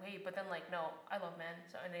different way, but then no, I love men.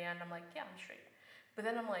 So in the end, I'm yeah, I'm straight. But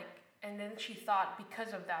then and then she thought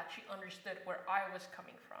because of that, she understood where I was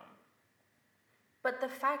coming from. But the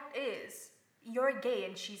fact is, you're gay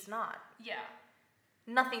and she's not. Yeah.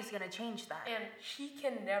 Nothing's gonna change that. And she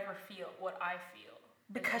can never feel what I feel.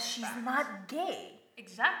 Because she's not gay.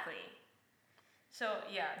 Exactly. So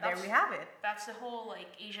yeah, there we have it. That's the whole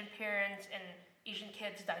Asian parents and Asian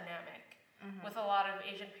kids dynamic. With a lot of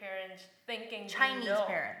Asian parents thinking Chinese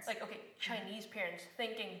parents. Chinese parents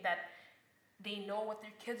thinking that they know what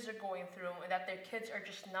their kids are going through and that their kids are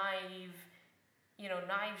just naive,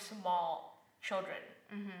 small children.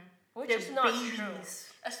 Which They're is not babies true.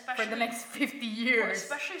 Especially for the next 50 years. Well,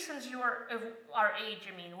 especially since you are of our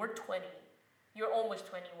age. We're 20. You're almost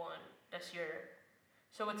 21 this year.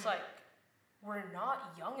 So it's we're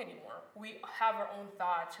not young anymore. We have our own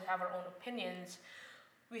thoughts, we have our own opinions.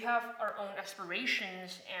 we have our own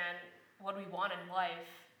aspirations and what we want in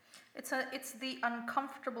life. It's the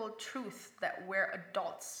uncomfortable truth that we're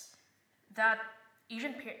adults. That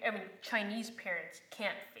Chinese parents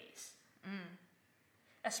can't face.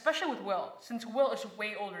 Especially with Will, since Will is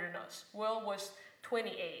way older than us. Will was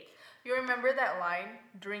 28. You remember that line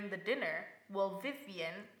during the dinner?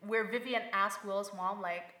 Where Vivian asked Will's mom,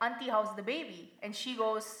 like, "Auntie, how's the baby?" And she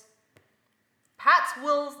goes, pats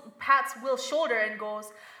Will's shoulder and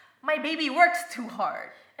goes, "My baby works too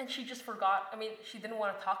hard." And she just forgot. I mean, she didn't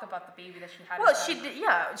want to talk about the baby that she had. Well, she did.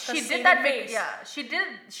 Yeah, she did that.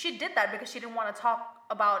 She did that because she didn't want to talk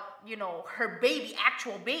about, her baby,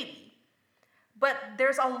 actual baby. But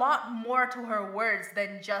there's a lot more to her words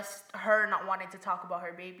than just her not wanting to talk about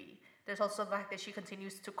her baby. There's also the fact that she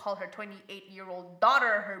continues to call her 28-year-old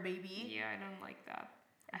daughter her baby. Yeah, I don't like that.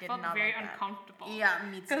 I felt very uncomfortable. Yeah,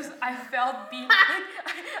 me too. Because I felt being...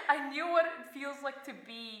 I knew what it feels like to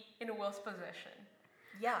be in Will's position.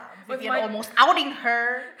 Yeah, Vivian almost outing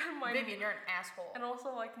her. Vivian, you're an asshole. And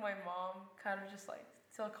also, like, my mom kind of just, like,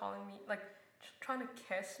 still calling me, like, trying to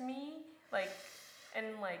kiss me, like, and,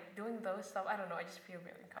 like, doing those stuff. I don't know, I just feel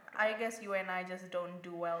really uncomfortable. I guess you and I just don't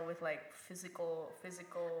do well with, like, physical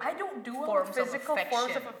I don't do well with physical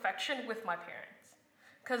forms of affection with my parents.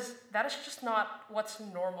 Because that is just not what's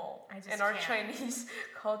normal in our Chinese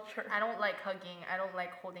culture. I don't like hugging. I don't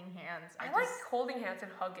like holding hands. I like holding hands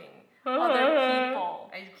and hugging other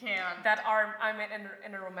people. I can't. That I'm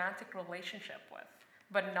in a romantic relationship with,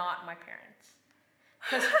 but not my parents.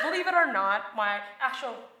 Because believe it or not, my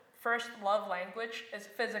actual first love language is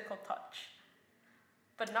physical touch.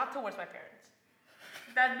 But not towards my parents.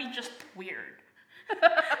 That'd be just weird.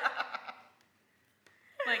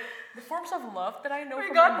 Like, the forms of love that I know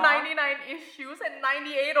from my mom... 99 issues and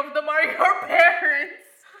 98 of them are your parents.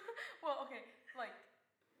 Well, okay, like,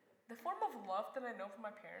 the form of love that I know from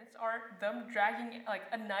my parents are them dragging, like,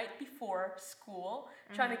 a night before school,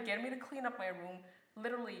 trying to get me to clean up my room,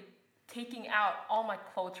 literally taking out all my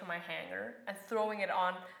clothes from my hanger and throwing it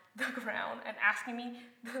on the ground and asking me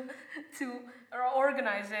to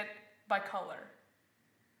organize it by color.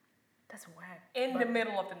 That's whack. In the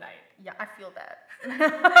middle of the night. Yeah, I feel that.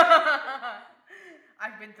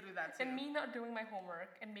 I've been through that too. And me not doing my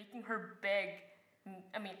homework and making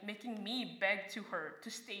me beg to her to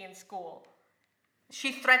stay in school.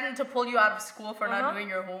 She threatened to pull you out of school for not doing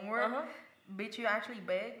your homework. Bitch, you actually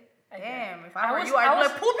begged? Damn, if I were you, I'd be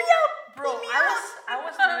like, pull me out! Bro, I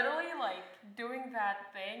was literally like doing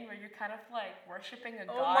that thing where you're kind of like worshipping a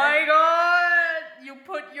god. Oh my god! You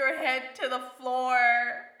put your head to the floor.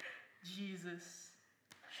 Jesus.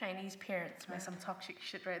 Chinese parents, man. That's some toxic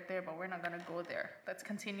shit right there, but we're not gonna go there. Let's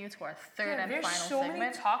continue to our third and final segment. There's so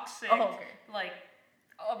many toxic, like,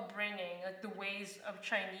 upbringing, like the ways of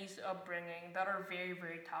Chinese upbringing that are very,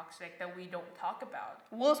 very toxic that we don't talk about.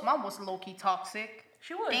 Will's mom was low-key toxic.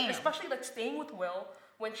 She was, especially like staying with Will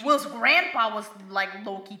when she... Will's grandpa was like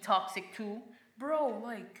low-key toxic too. Bro,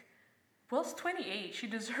 like, Will's 28. She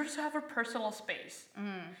deserves to have her personal space.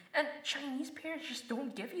 And Chinese parents just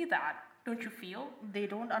don't give you that. Don't you feel? They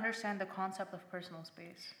don't understand the concept of personal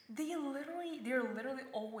space. They're literally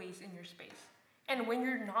always in your space. And when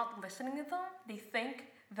you're not listening to them, they think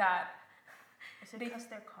that... Is it because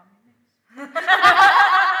they're communists?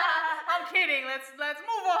 I'm kidding. Let's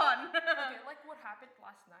move on. Okay, like what happened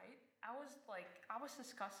last night, I was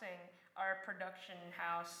discussing our production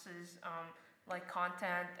house's like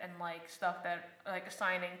content and like stuff that like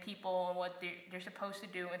assigning people and what they're supposed to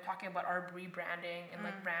do and talking about our rebranding and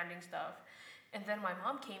like branding stuff. And then my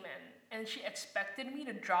mom came in and she expected me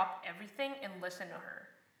to drop everything and listen to her.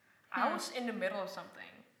 I was in the middle of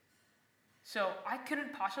something. So I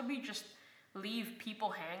couldn't possibly just leave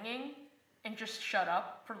people hanging and just shut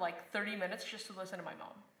up for like 30 minutes just to listen to my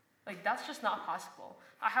mom. Like, that's just not possible.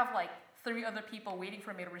 I have like 3 other people waiting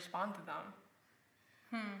for me to respond to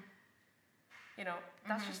them. You know,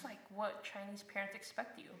 that's just like what Chinese parents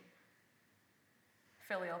expect you.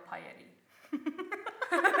 Filial piety.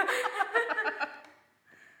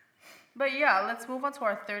 But yeah, let's move on to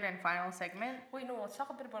our third and final segment. Wait, no, let's talk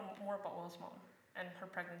a bit more about Will's mom and her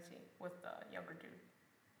pregnancy with the younger dude.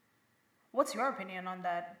 What's your opinion on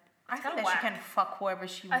that? I think that whack. She can fuck whoever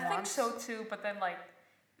she wants. I think so too, but then like,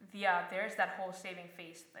 yeah, there's that whole saving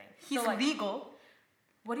face thing. He's so, like, legal.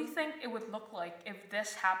 What do you think it would look like if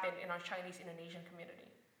this happened in our Chinese Indonesian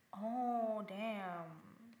community? Oh, damn.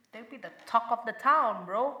 They'd be the talk of the town,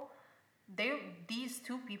 bro. These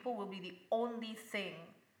 2 people will be the only thing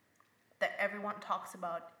that everyone talks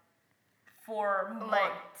about for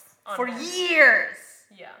months. For years.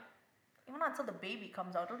 Yeah. even until the baby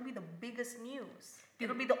comes out, it'll be the biggest news.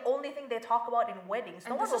 It'll be the only thing they talk about in weddings.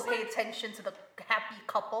 No one will pay attention to the happy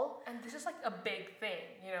couple. And this is like a big thing,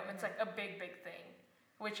 you know, it's like a big thing,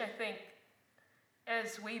 which I think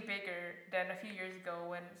is way bigger than a few years ago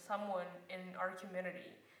when someone in our community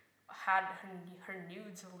had her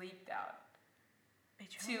nudes leaked out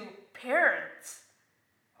to parents.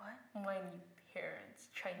 What? Mind you, parents,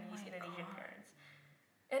 Chinese, Indonesian parents.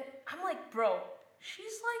 And I'm like, bro,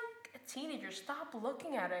 she's like a teenager. Stop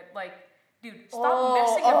looking at it. Like, dude, stop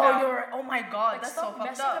messing about. Oh my God, like, that's so fucked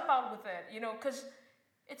up. Stop messing about with it, you know, because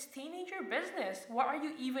it's teenager business. Why are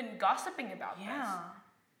you even gossiping about this?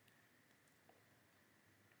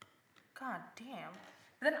 God damn.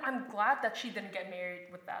 Then I'm glad that she didn't get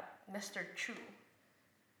married with that Mr. Chu.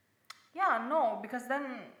 Yeah, no, because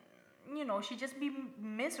then, you know, she'd just be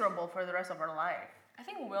miserable for the rest of her life. I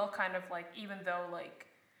think Will kind of like, even though like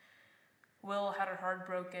Will had her heart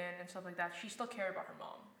broken and stuff like that, she still cared about her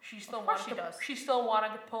mom. She still wanted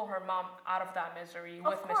to pull her mom out of that misery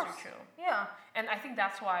with Mr. Chu. Yeah. And I think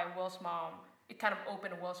that's why Will's mom, it kind of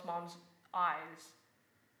opened Will's mom's eyes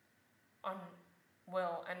on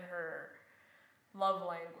Will and her love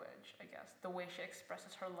language, I guess. The way she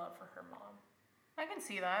expresses her love for her mom. I can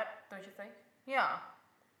see that. Don't you think? Yeah.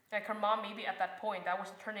 Like her mom, maybe at that point, that was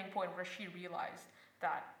a turning point where she realized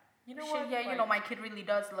that, you know what? Yeah, like, you know, my kid really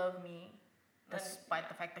does love me, despite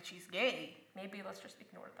the fact that she's gay. Maybe let's just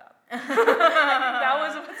ignore that. I think that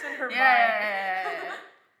was what's in her mind. Yeah.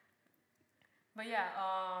 But yeah,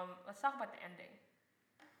 let's talk about the ending.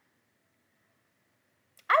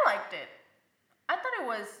 I liked it. I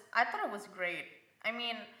thought it was great. I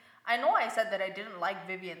mean, I know I said that I didn't like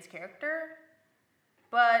Vivian's character,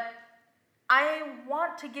 but I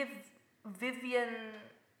want to give Vivian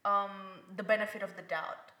the benefit of the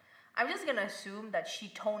doubt. I'm just gonna assume that she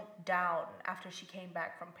toned down after she came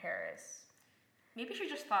back from Paris. Maybe she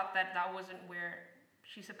just thought that that wasn't where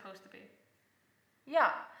she's supposed to be.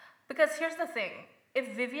 Yeah, because here's the thing.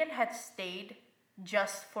 If Vivian had stayed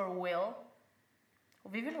just for Will,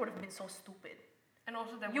 Vivian would have been so stupid. And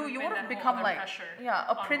also there you would have become like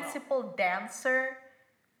a principal dancer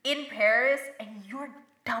in Paris, and your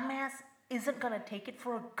dumbass isn't gonna take it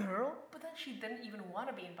for a girl. But then she didn't even want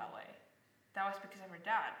to be in ballet. That was because of her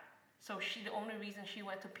dad. So the only reason she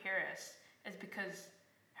went to Paris is because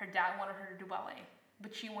her dad wanted her to do ballet,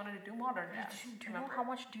 but she wanted to do modern dance. Do you know how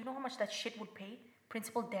much that shit would pay?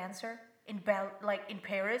 Principal dancer in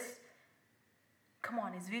Paris. Come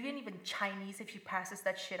on, is Vivian even Chinese if she passes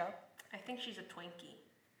that shit up? I think she's a Twinkie.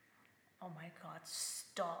 Oh my God,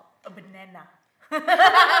 stop. A banana.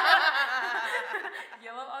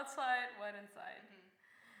 Yellow outside, white inside.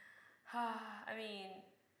 I mean,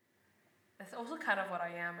 that's also kind of what I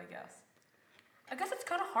am, I guess. I guess it's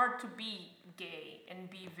kind of hard to be gay and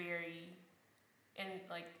be very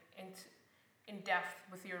in depth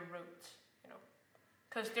with your roots, you know.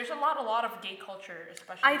 Because there's a lot of gay culture,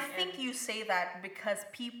 especially. I think you say that because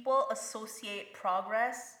people associate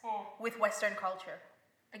progress with Western culture.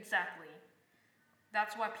 Exactly.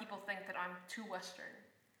 That's why people think that I'm too Western,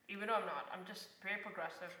 even though I'm not. I'm just very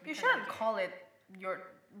progressive. You shouldn't call it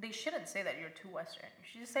They shouldn't say that you're too Western. You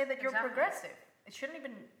should just say that you're progressive. It shouldn't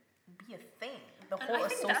even be a thing. The whole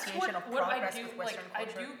association of progress with Western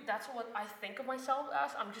culture. That's what I think of myself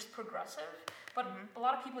as. I'm just progressive. But a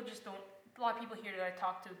lot of people here that I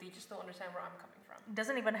talk to, they just don't understand where I'm coming from. It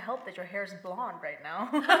doesn't even help that your hair is blonde right now.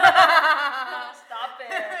 Stop it.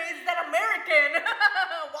 Is that American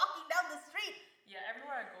walking down the street? Yeah,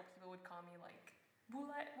 everywhere I go, people would call me like,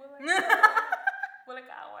 Bule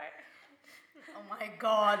Kawe. Oh my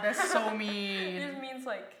God, that's so mean. It just means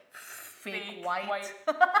like fake white.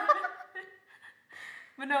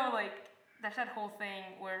 But no, like there's that whole thing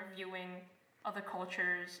where viewing other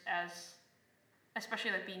cultures as,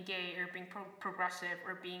 especially like being gay or being progressive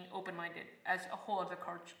or being open-minded as a whole other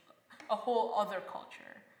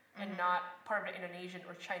culture, and not part of the Indonesian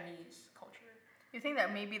or Chinese culture. You think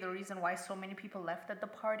that maybe the reason why so many people left at the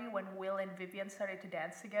party when Will and Vivian started to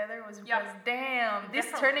dance together was because, damn, this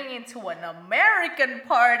is turning into an American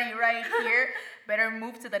party right here. Better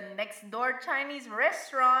move to the next door Chinese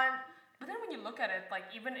restaurant. But then when you look at it, like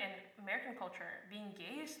even in American culture, being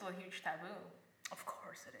gay is still a huge taboo. Of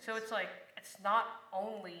course it is. So it's like, it's not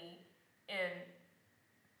only in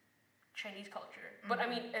Chinese culture, but I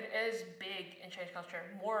mean, it is big in Chinese culture,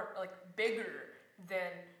 more like bigger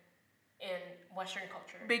than in Western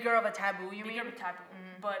culture. Bigger of a taboo, you mean? Bigger of a taboo.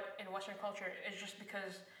 But in Western culture, it's just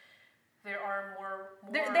because there are more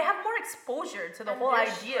they have more exposure to the whole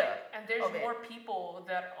idea. And there's more people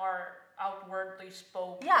that are outwardly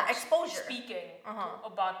speaking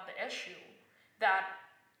about the issue that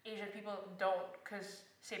Asian people don't, because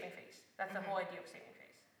saving face. That's the whole idea of saving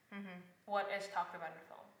face. What is talked about in the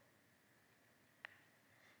film?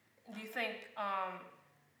 Do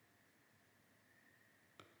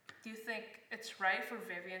you think it's right for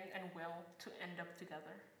Vivian and Will to end up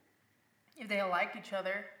together? If they like each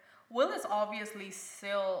other. Will is obviously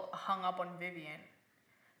still hung up on Vivian.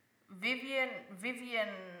 Vivian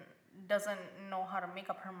doesn't know how to make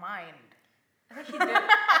up her mind. I think she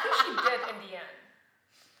did in the end.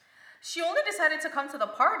 She only decided to come to the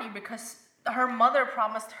party because her mother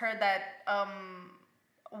promised her that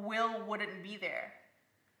Will wouldn't be there.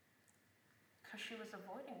 Because she was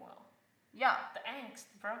avoiding Will. Yeah. The angst,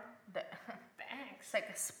 bro. The angst. It's like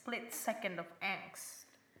a split second of angst.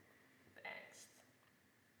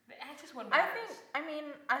 The angst is what matters.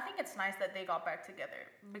 I think it's nice that they got back together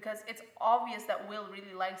because it's obvious that Will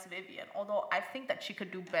really likes Vivian, although I think that she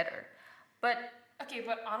could do better. But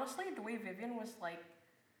honestly, the way Vivian was like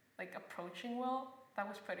approaching Will, that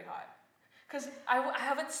was pretty hot. Because I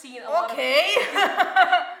haven't seen a lot of...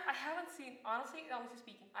 I haven't seen, honestly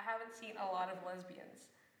speaking, I haven't seen a lot of lesbians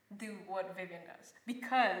do what Vivian does.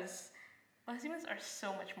 Because lesbians are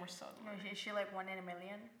so much more subtle. Is she like 1 in a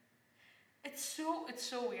million? It's so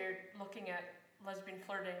weird looking at lesbian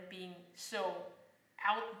flirting being so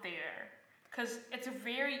out there. Because it's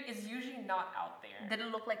usually not out there. Did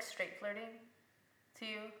it look like straight flirting to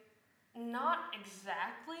you? Not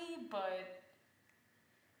exactly, but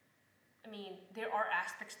I mean, there are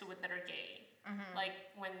aspects to it that are gay. Like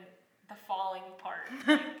when the falling part,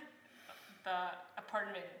 like the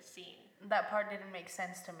apartment scene. That part didn't make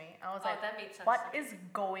sense to me. I was like, that made sense. What is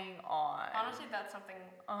going on? Honestly, that's something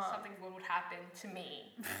would happen to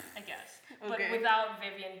me, I guess. But Okay. without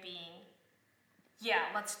Vivian being,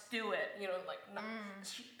 yeah, let's do it. You know, like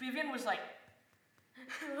Vivian was like.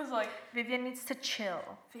 It was like... Vivian needs to chill.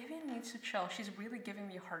 She's really giving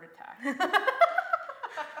me a heart attack.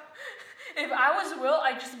 If I was Will,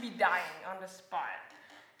 I'd just be dying on the spot.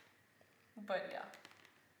 But yeah.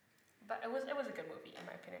 But it was a good movie, in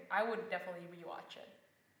my opinion. I would definitely rewatch it.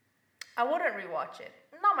 I wouldn't rewatch it.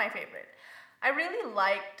 Not my favorite. I really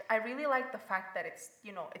liked the fact that it's,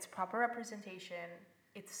 it's proper representation.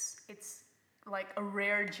 It's like a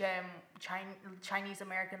rare gem, Chinese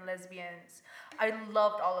American lesbians. I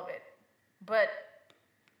loved all of it. But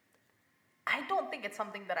I don't think it's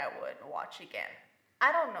something that I would watch again.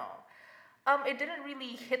 I don't know. It didn't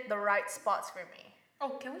really hit the right spots for me. Oh,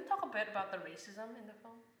 can we talk a bit about the racism in the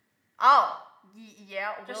film? Oh,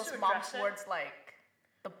 yeah. Just Will's mom's words like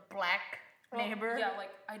the black neighbor. Yeah, like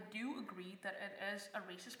I do agree that it is a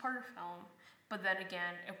racist part of the film. But then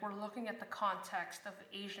again, if we're looking at the context of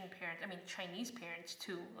Asian parents, I mean Chinese parents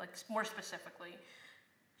too, like more specifically,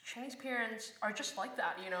 Chinese parents are just like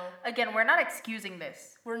that, Again, we're not excusing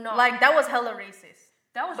this. We're not. Like, that was hella racist.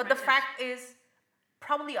 But racist. The fact is,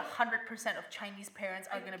 probably 100% of Chinese parents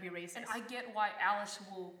are going to be racist. And I get why Alice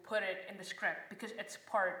Wu put it in the script, because it's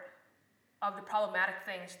part of the problematic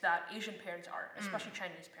things that Asian parents are, especially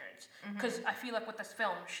Chinese parents. Because I feel like with this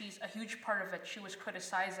film, she's a huge part of it. She was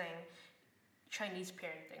criticizing Chinese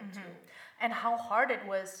parenting too. And how hard it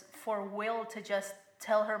was for Will to just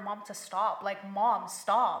tell her mom to stop. Like, Mom,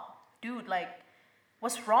 stop. Dude, like,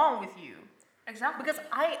 what's wrong with you? Exactly. Because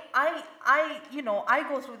I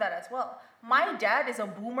go through that as well. My dad is a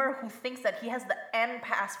boomer who thinks that he has the N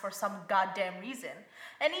pass for some goddamn reason.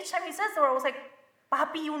 And each time he says to her, I was like,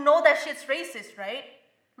 Papi, you know that shit's racist, right?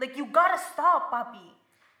 Like, you gotta stop, Papi.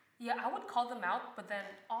 Yeah, I would call them out, but then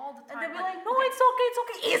all the time... And they'd be like, no, okay. It's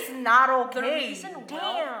okay. It's not okay.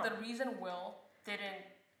 The reason Will didn't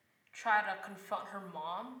try to confront her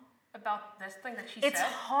mom about this thing that she said... It's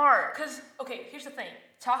hard. Because, okay, here's the thing.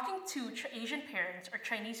 Talking to Asian parents or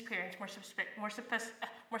Chinese parents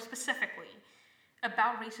more specifically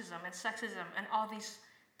about racism and sexism and all these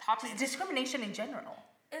topics... Just discrimination in general.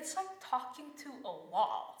 It's like talking to a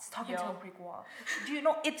wall. It's talking to a brick wall. Do you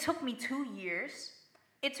know, it took me 2 years.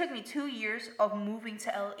 It took me 2 years of moving to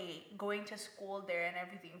LA, going to school there and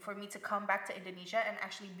everything, for me to come back to Indonesia and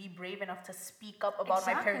actually be brave enough to speak up about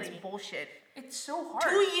my parents' bullshit. It's so hard.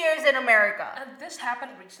 2 years in America. And this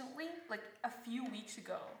happened recently, like a few weeks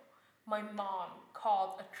ago. My mom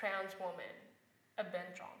called a trans woman a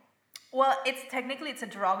benjong. Well, it's a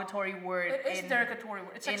derogatory word. It is a derogatory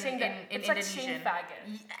word. It's like saying that. It's like saying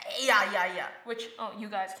faggot. Yeah. Which you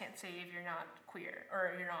guys can't say if you're not queer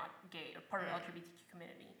or you're not gay or part of the LGBTQ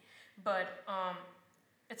community. But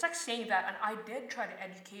it's like saying that, and I did try to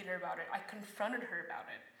educate her about it. I confronted her about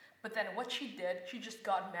it. But then what she did, she just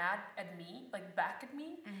got mad at me, like back at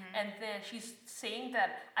me, and then she's saying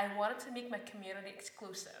that I wanted to make my community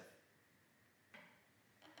exclusive.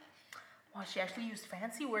 Wow, she actually used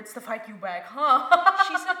fancy words to fight you back, huh?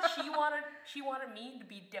 She said she wanted me to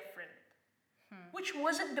be different. Which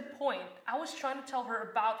wasn't the point. I was trying to tell her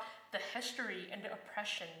about the history and the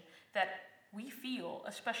oppression that we feel,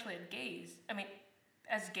 especially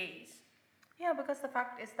as gays. Yeah, because the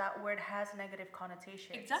fact is that word has negative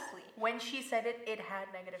connotations. Exactly. When she said it, it had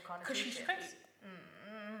negative Because connotations. she's straight.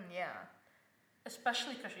 Yeah.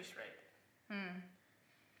 Especially because she's straight.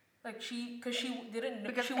 Like because she didn't know,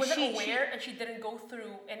 because she wasn't aware and she didn't go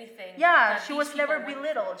through anything. Yeah, she was never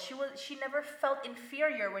belittled. She never felt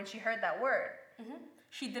inferior when she heard that word.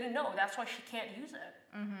 She didn't know. That's why she can't use it.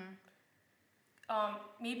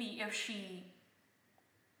 Maybe if she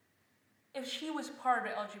was part of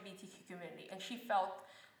the LGBTQ community and she felt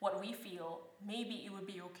what we feel, maybe it would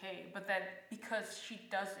be okay. But then because she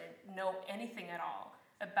doesn't know anything at all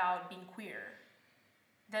about being queer,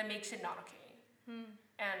 that makes it not okay.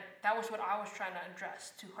 And that was what I was trying to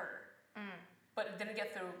address to her. But it didn't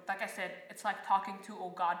get through. Like I said, it's like talking to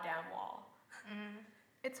a goddamn wall.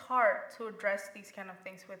 It's hard to address these kind of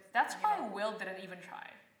things with... That's why Will didn't even try.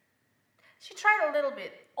 She tried a little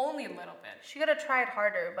bit. Only a little bit. She could have tried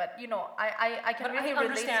harder, but I can really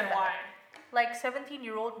relate to that. Why. Like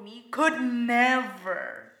 17-year-old me could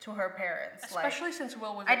never to her parents. Especially since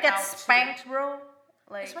Will wasn't out. I'd get out spanked, too. Bro.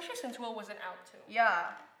 Like, especially since Will wasn't out too.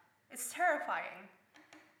 Yeah. It's terrifying.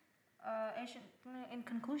 In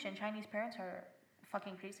conclusion, Chinese parents are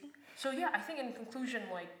fucking crazy. So yeah, I think in conclusion,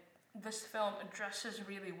 like, this film addresses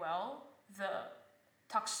really well the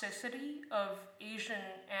toxicity of Asian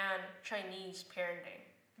and Chinese parenting.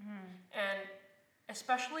 And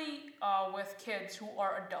especially with kids who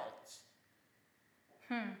are adults.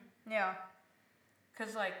 Yeah.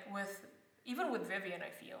 Because like even with Vivian, I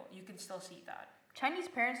feel, you can still see that. Chinese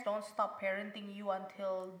parents don't stop parenting you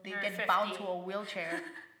until they You're get 50. bound to a wheelchair.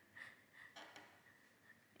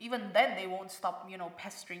 Even then, they won't stop,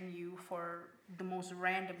 pestering you for the most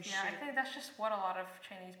random shit. Yeah, I think that's just what a lot of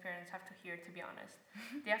Chinese parents have to hear, to be honest.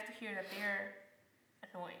 They have to hear that they're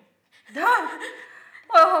annoying.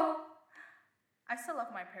 Well, I still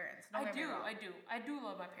love my parents. I do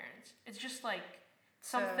love my parents. It's just like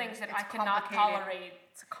some things that I cannot tolerate.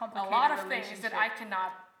 It's a complicated lot of things that I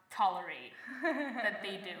cannot tolerate that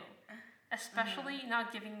they do. Especially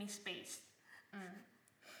not giving me space.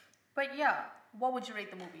 But yeah, what would you rate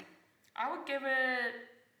the movie? I would give it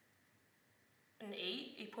an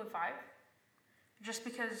 8.5. Just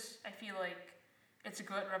because I feel like it's a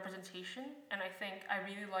good representation, and I think I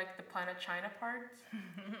really like the Planet China parts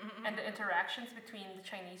and the interactions between the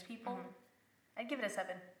Chinese people. I'd give it a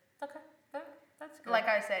 7. Okay, that's good. Like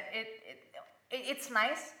I said, it's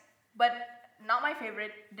nice, but not my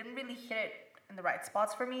favorite. Didn't really hit it in the right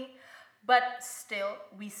spots for me. But still,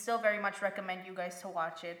 we still very much recommend you guys to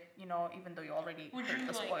watch it, even though you already heard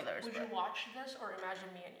the spoilers. Would you watch this or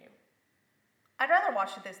Imagine Me and You? I'd rather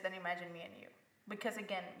watch this than Imagine Me and You. Because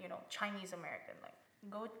again, Chinese American, like,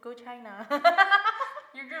 go China.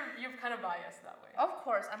 You're kind of biased that way. Of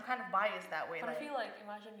course, I'm kind of biased that way. But I feel like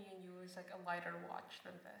Imagine Me and You is like a lighter watch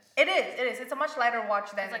than this. It is. It's a much lighter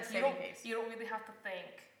watch than like Saving Face. You don't really have to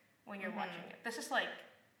think when you're watching it. This is like,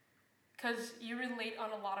 because you relate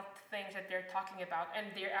on a lot of things that they're talking about,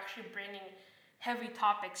 and they're actually bringing heavy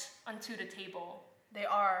topics onto the table. They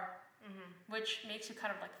are. Which makes you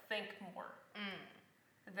kind of like think more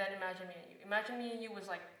than Imagine Me and You. Imagine Me and You was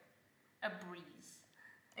like a breeze.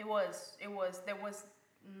 It was. There was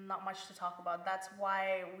not much to talk about. That's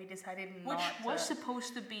why we decided not to. Which was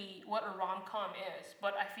supposed to be what a rom-com is,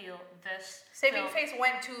 but I feel this Saving Face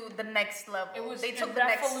went to the next level. They took the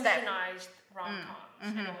next step. Revolutionized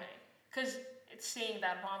rom-coms in a way. Because it's saying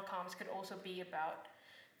that rom-coms could also be about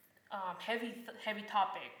heavy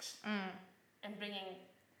topics and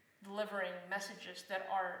delivering messages that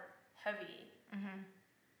are heavy.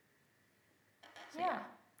 So yeah.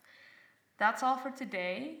 That's all for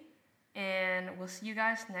today, and we'll see you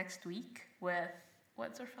guys next week with,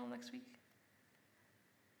 what's our film next week?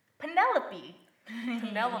 Penelope.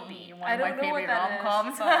 I don't know what that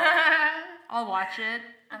is, but I'll watch it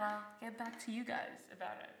and I'll get back to you guys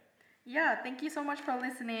about it. Yeah, thank you so much for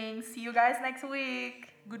listening. See you guys next week.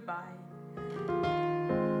 Goodbye.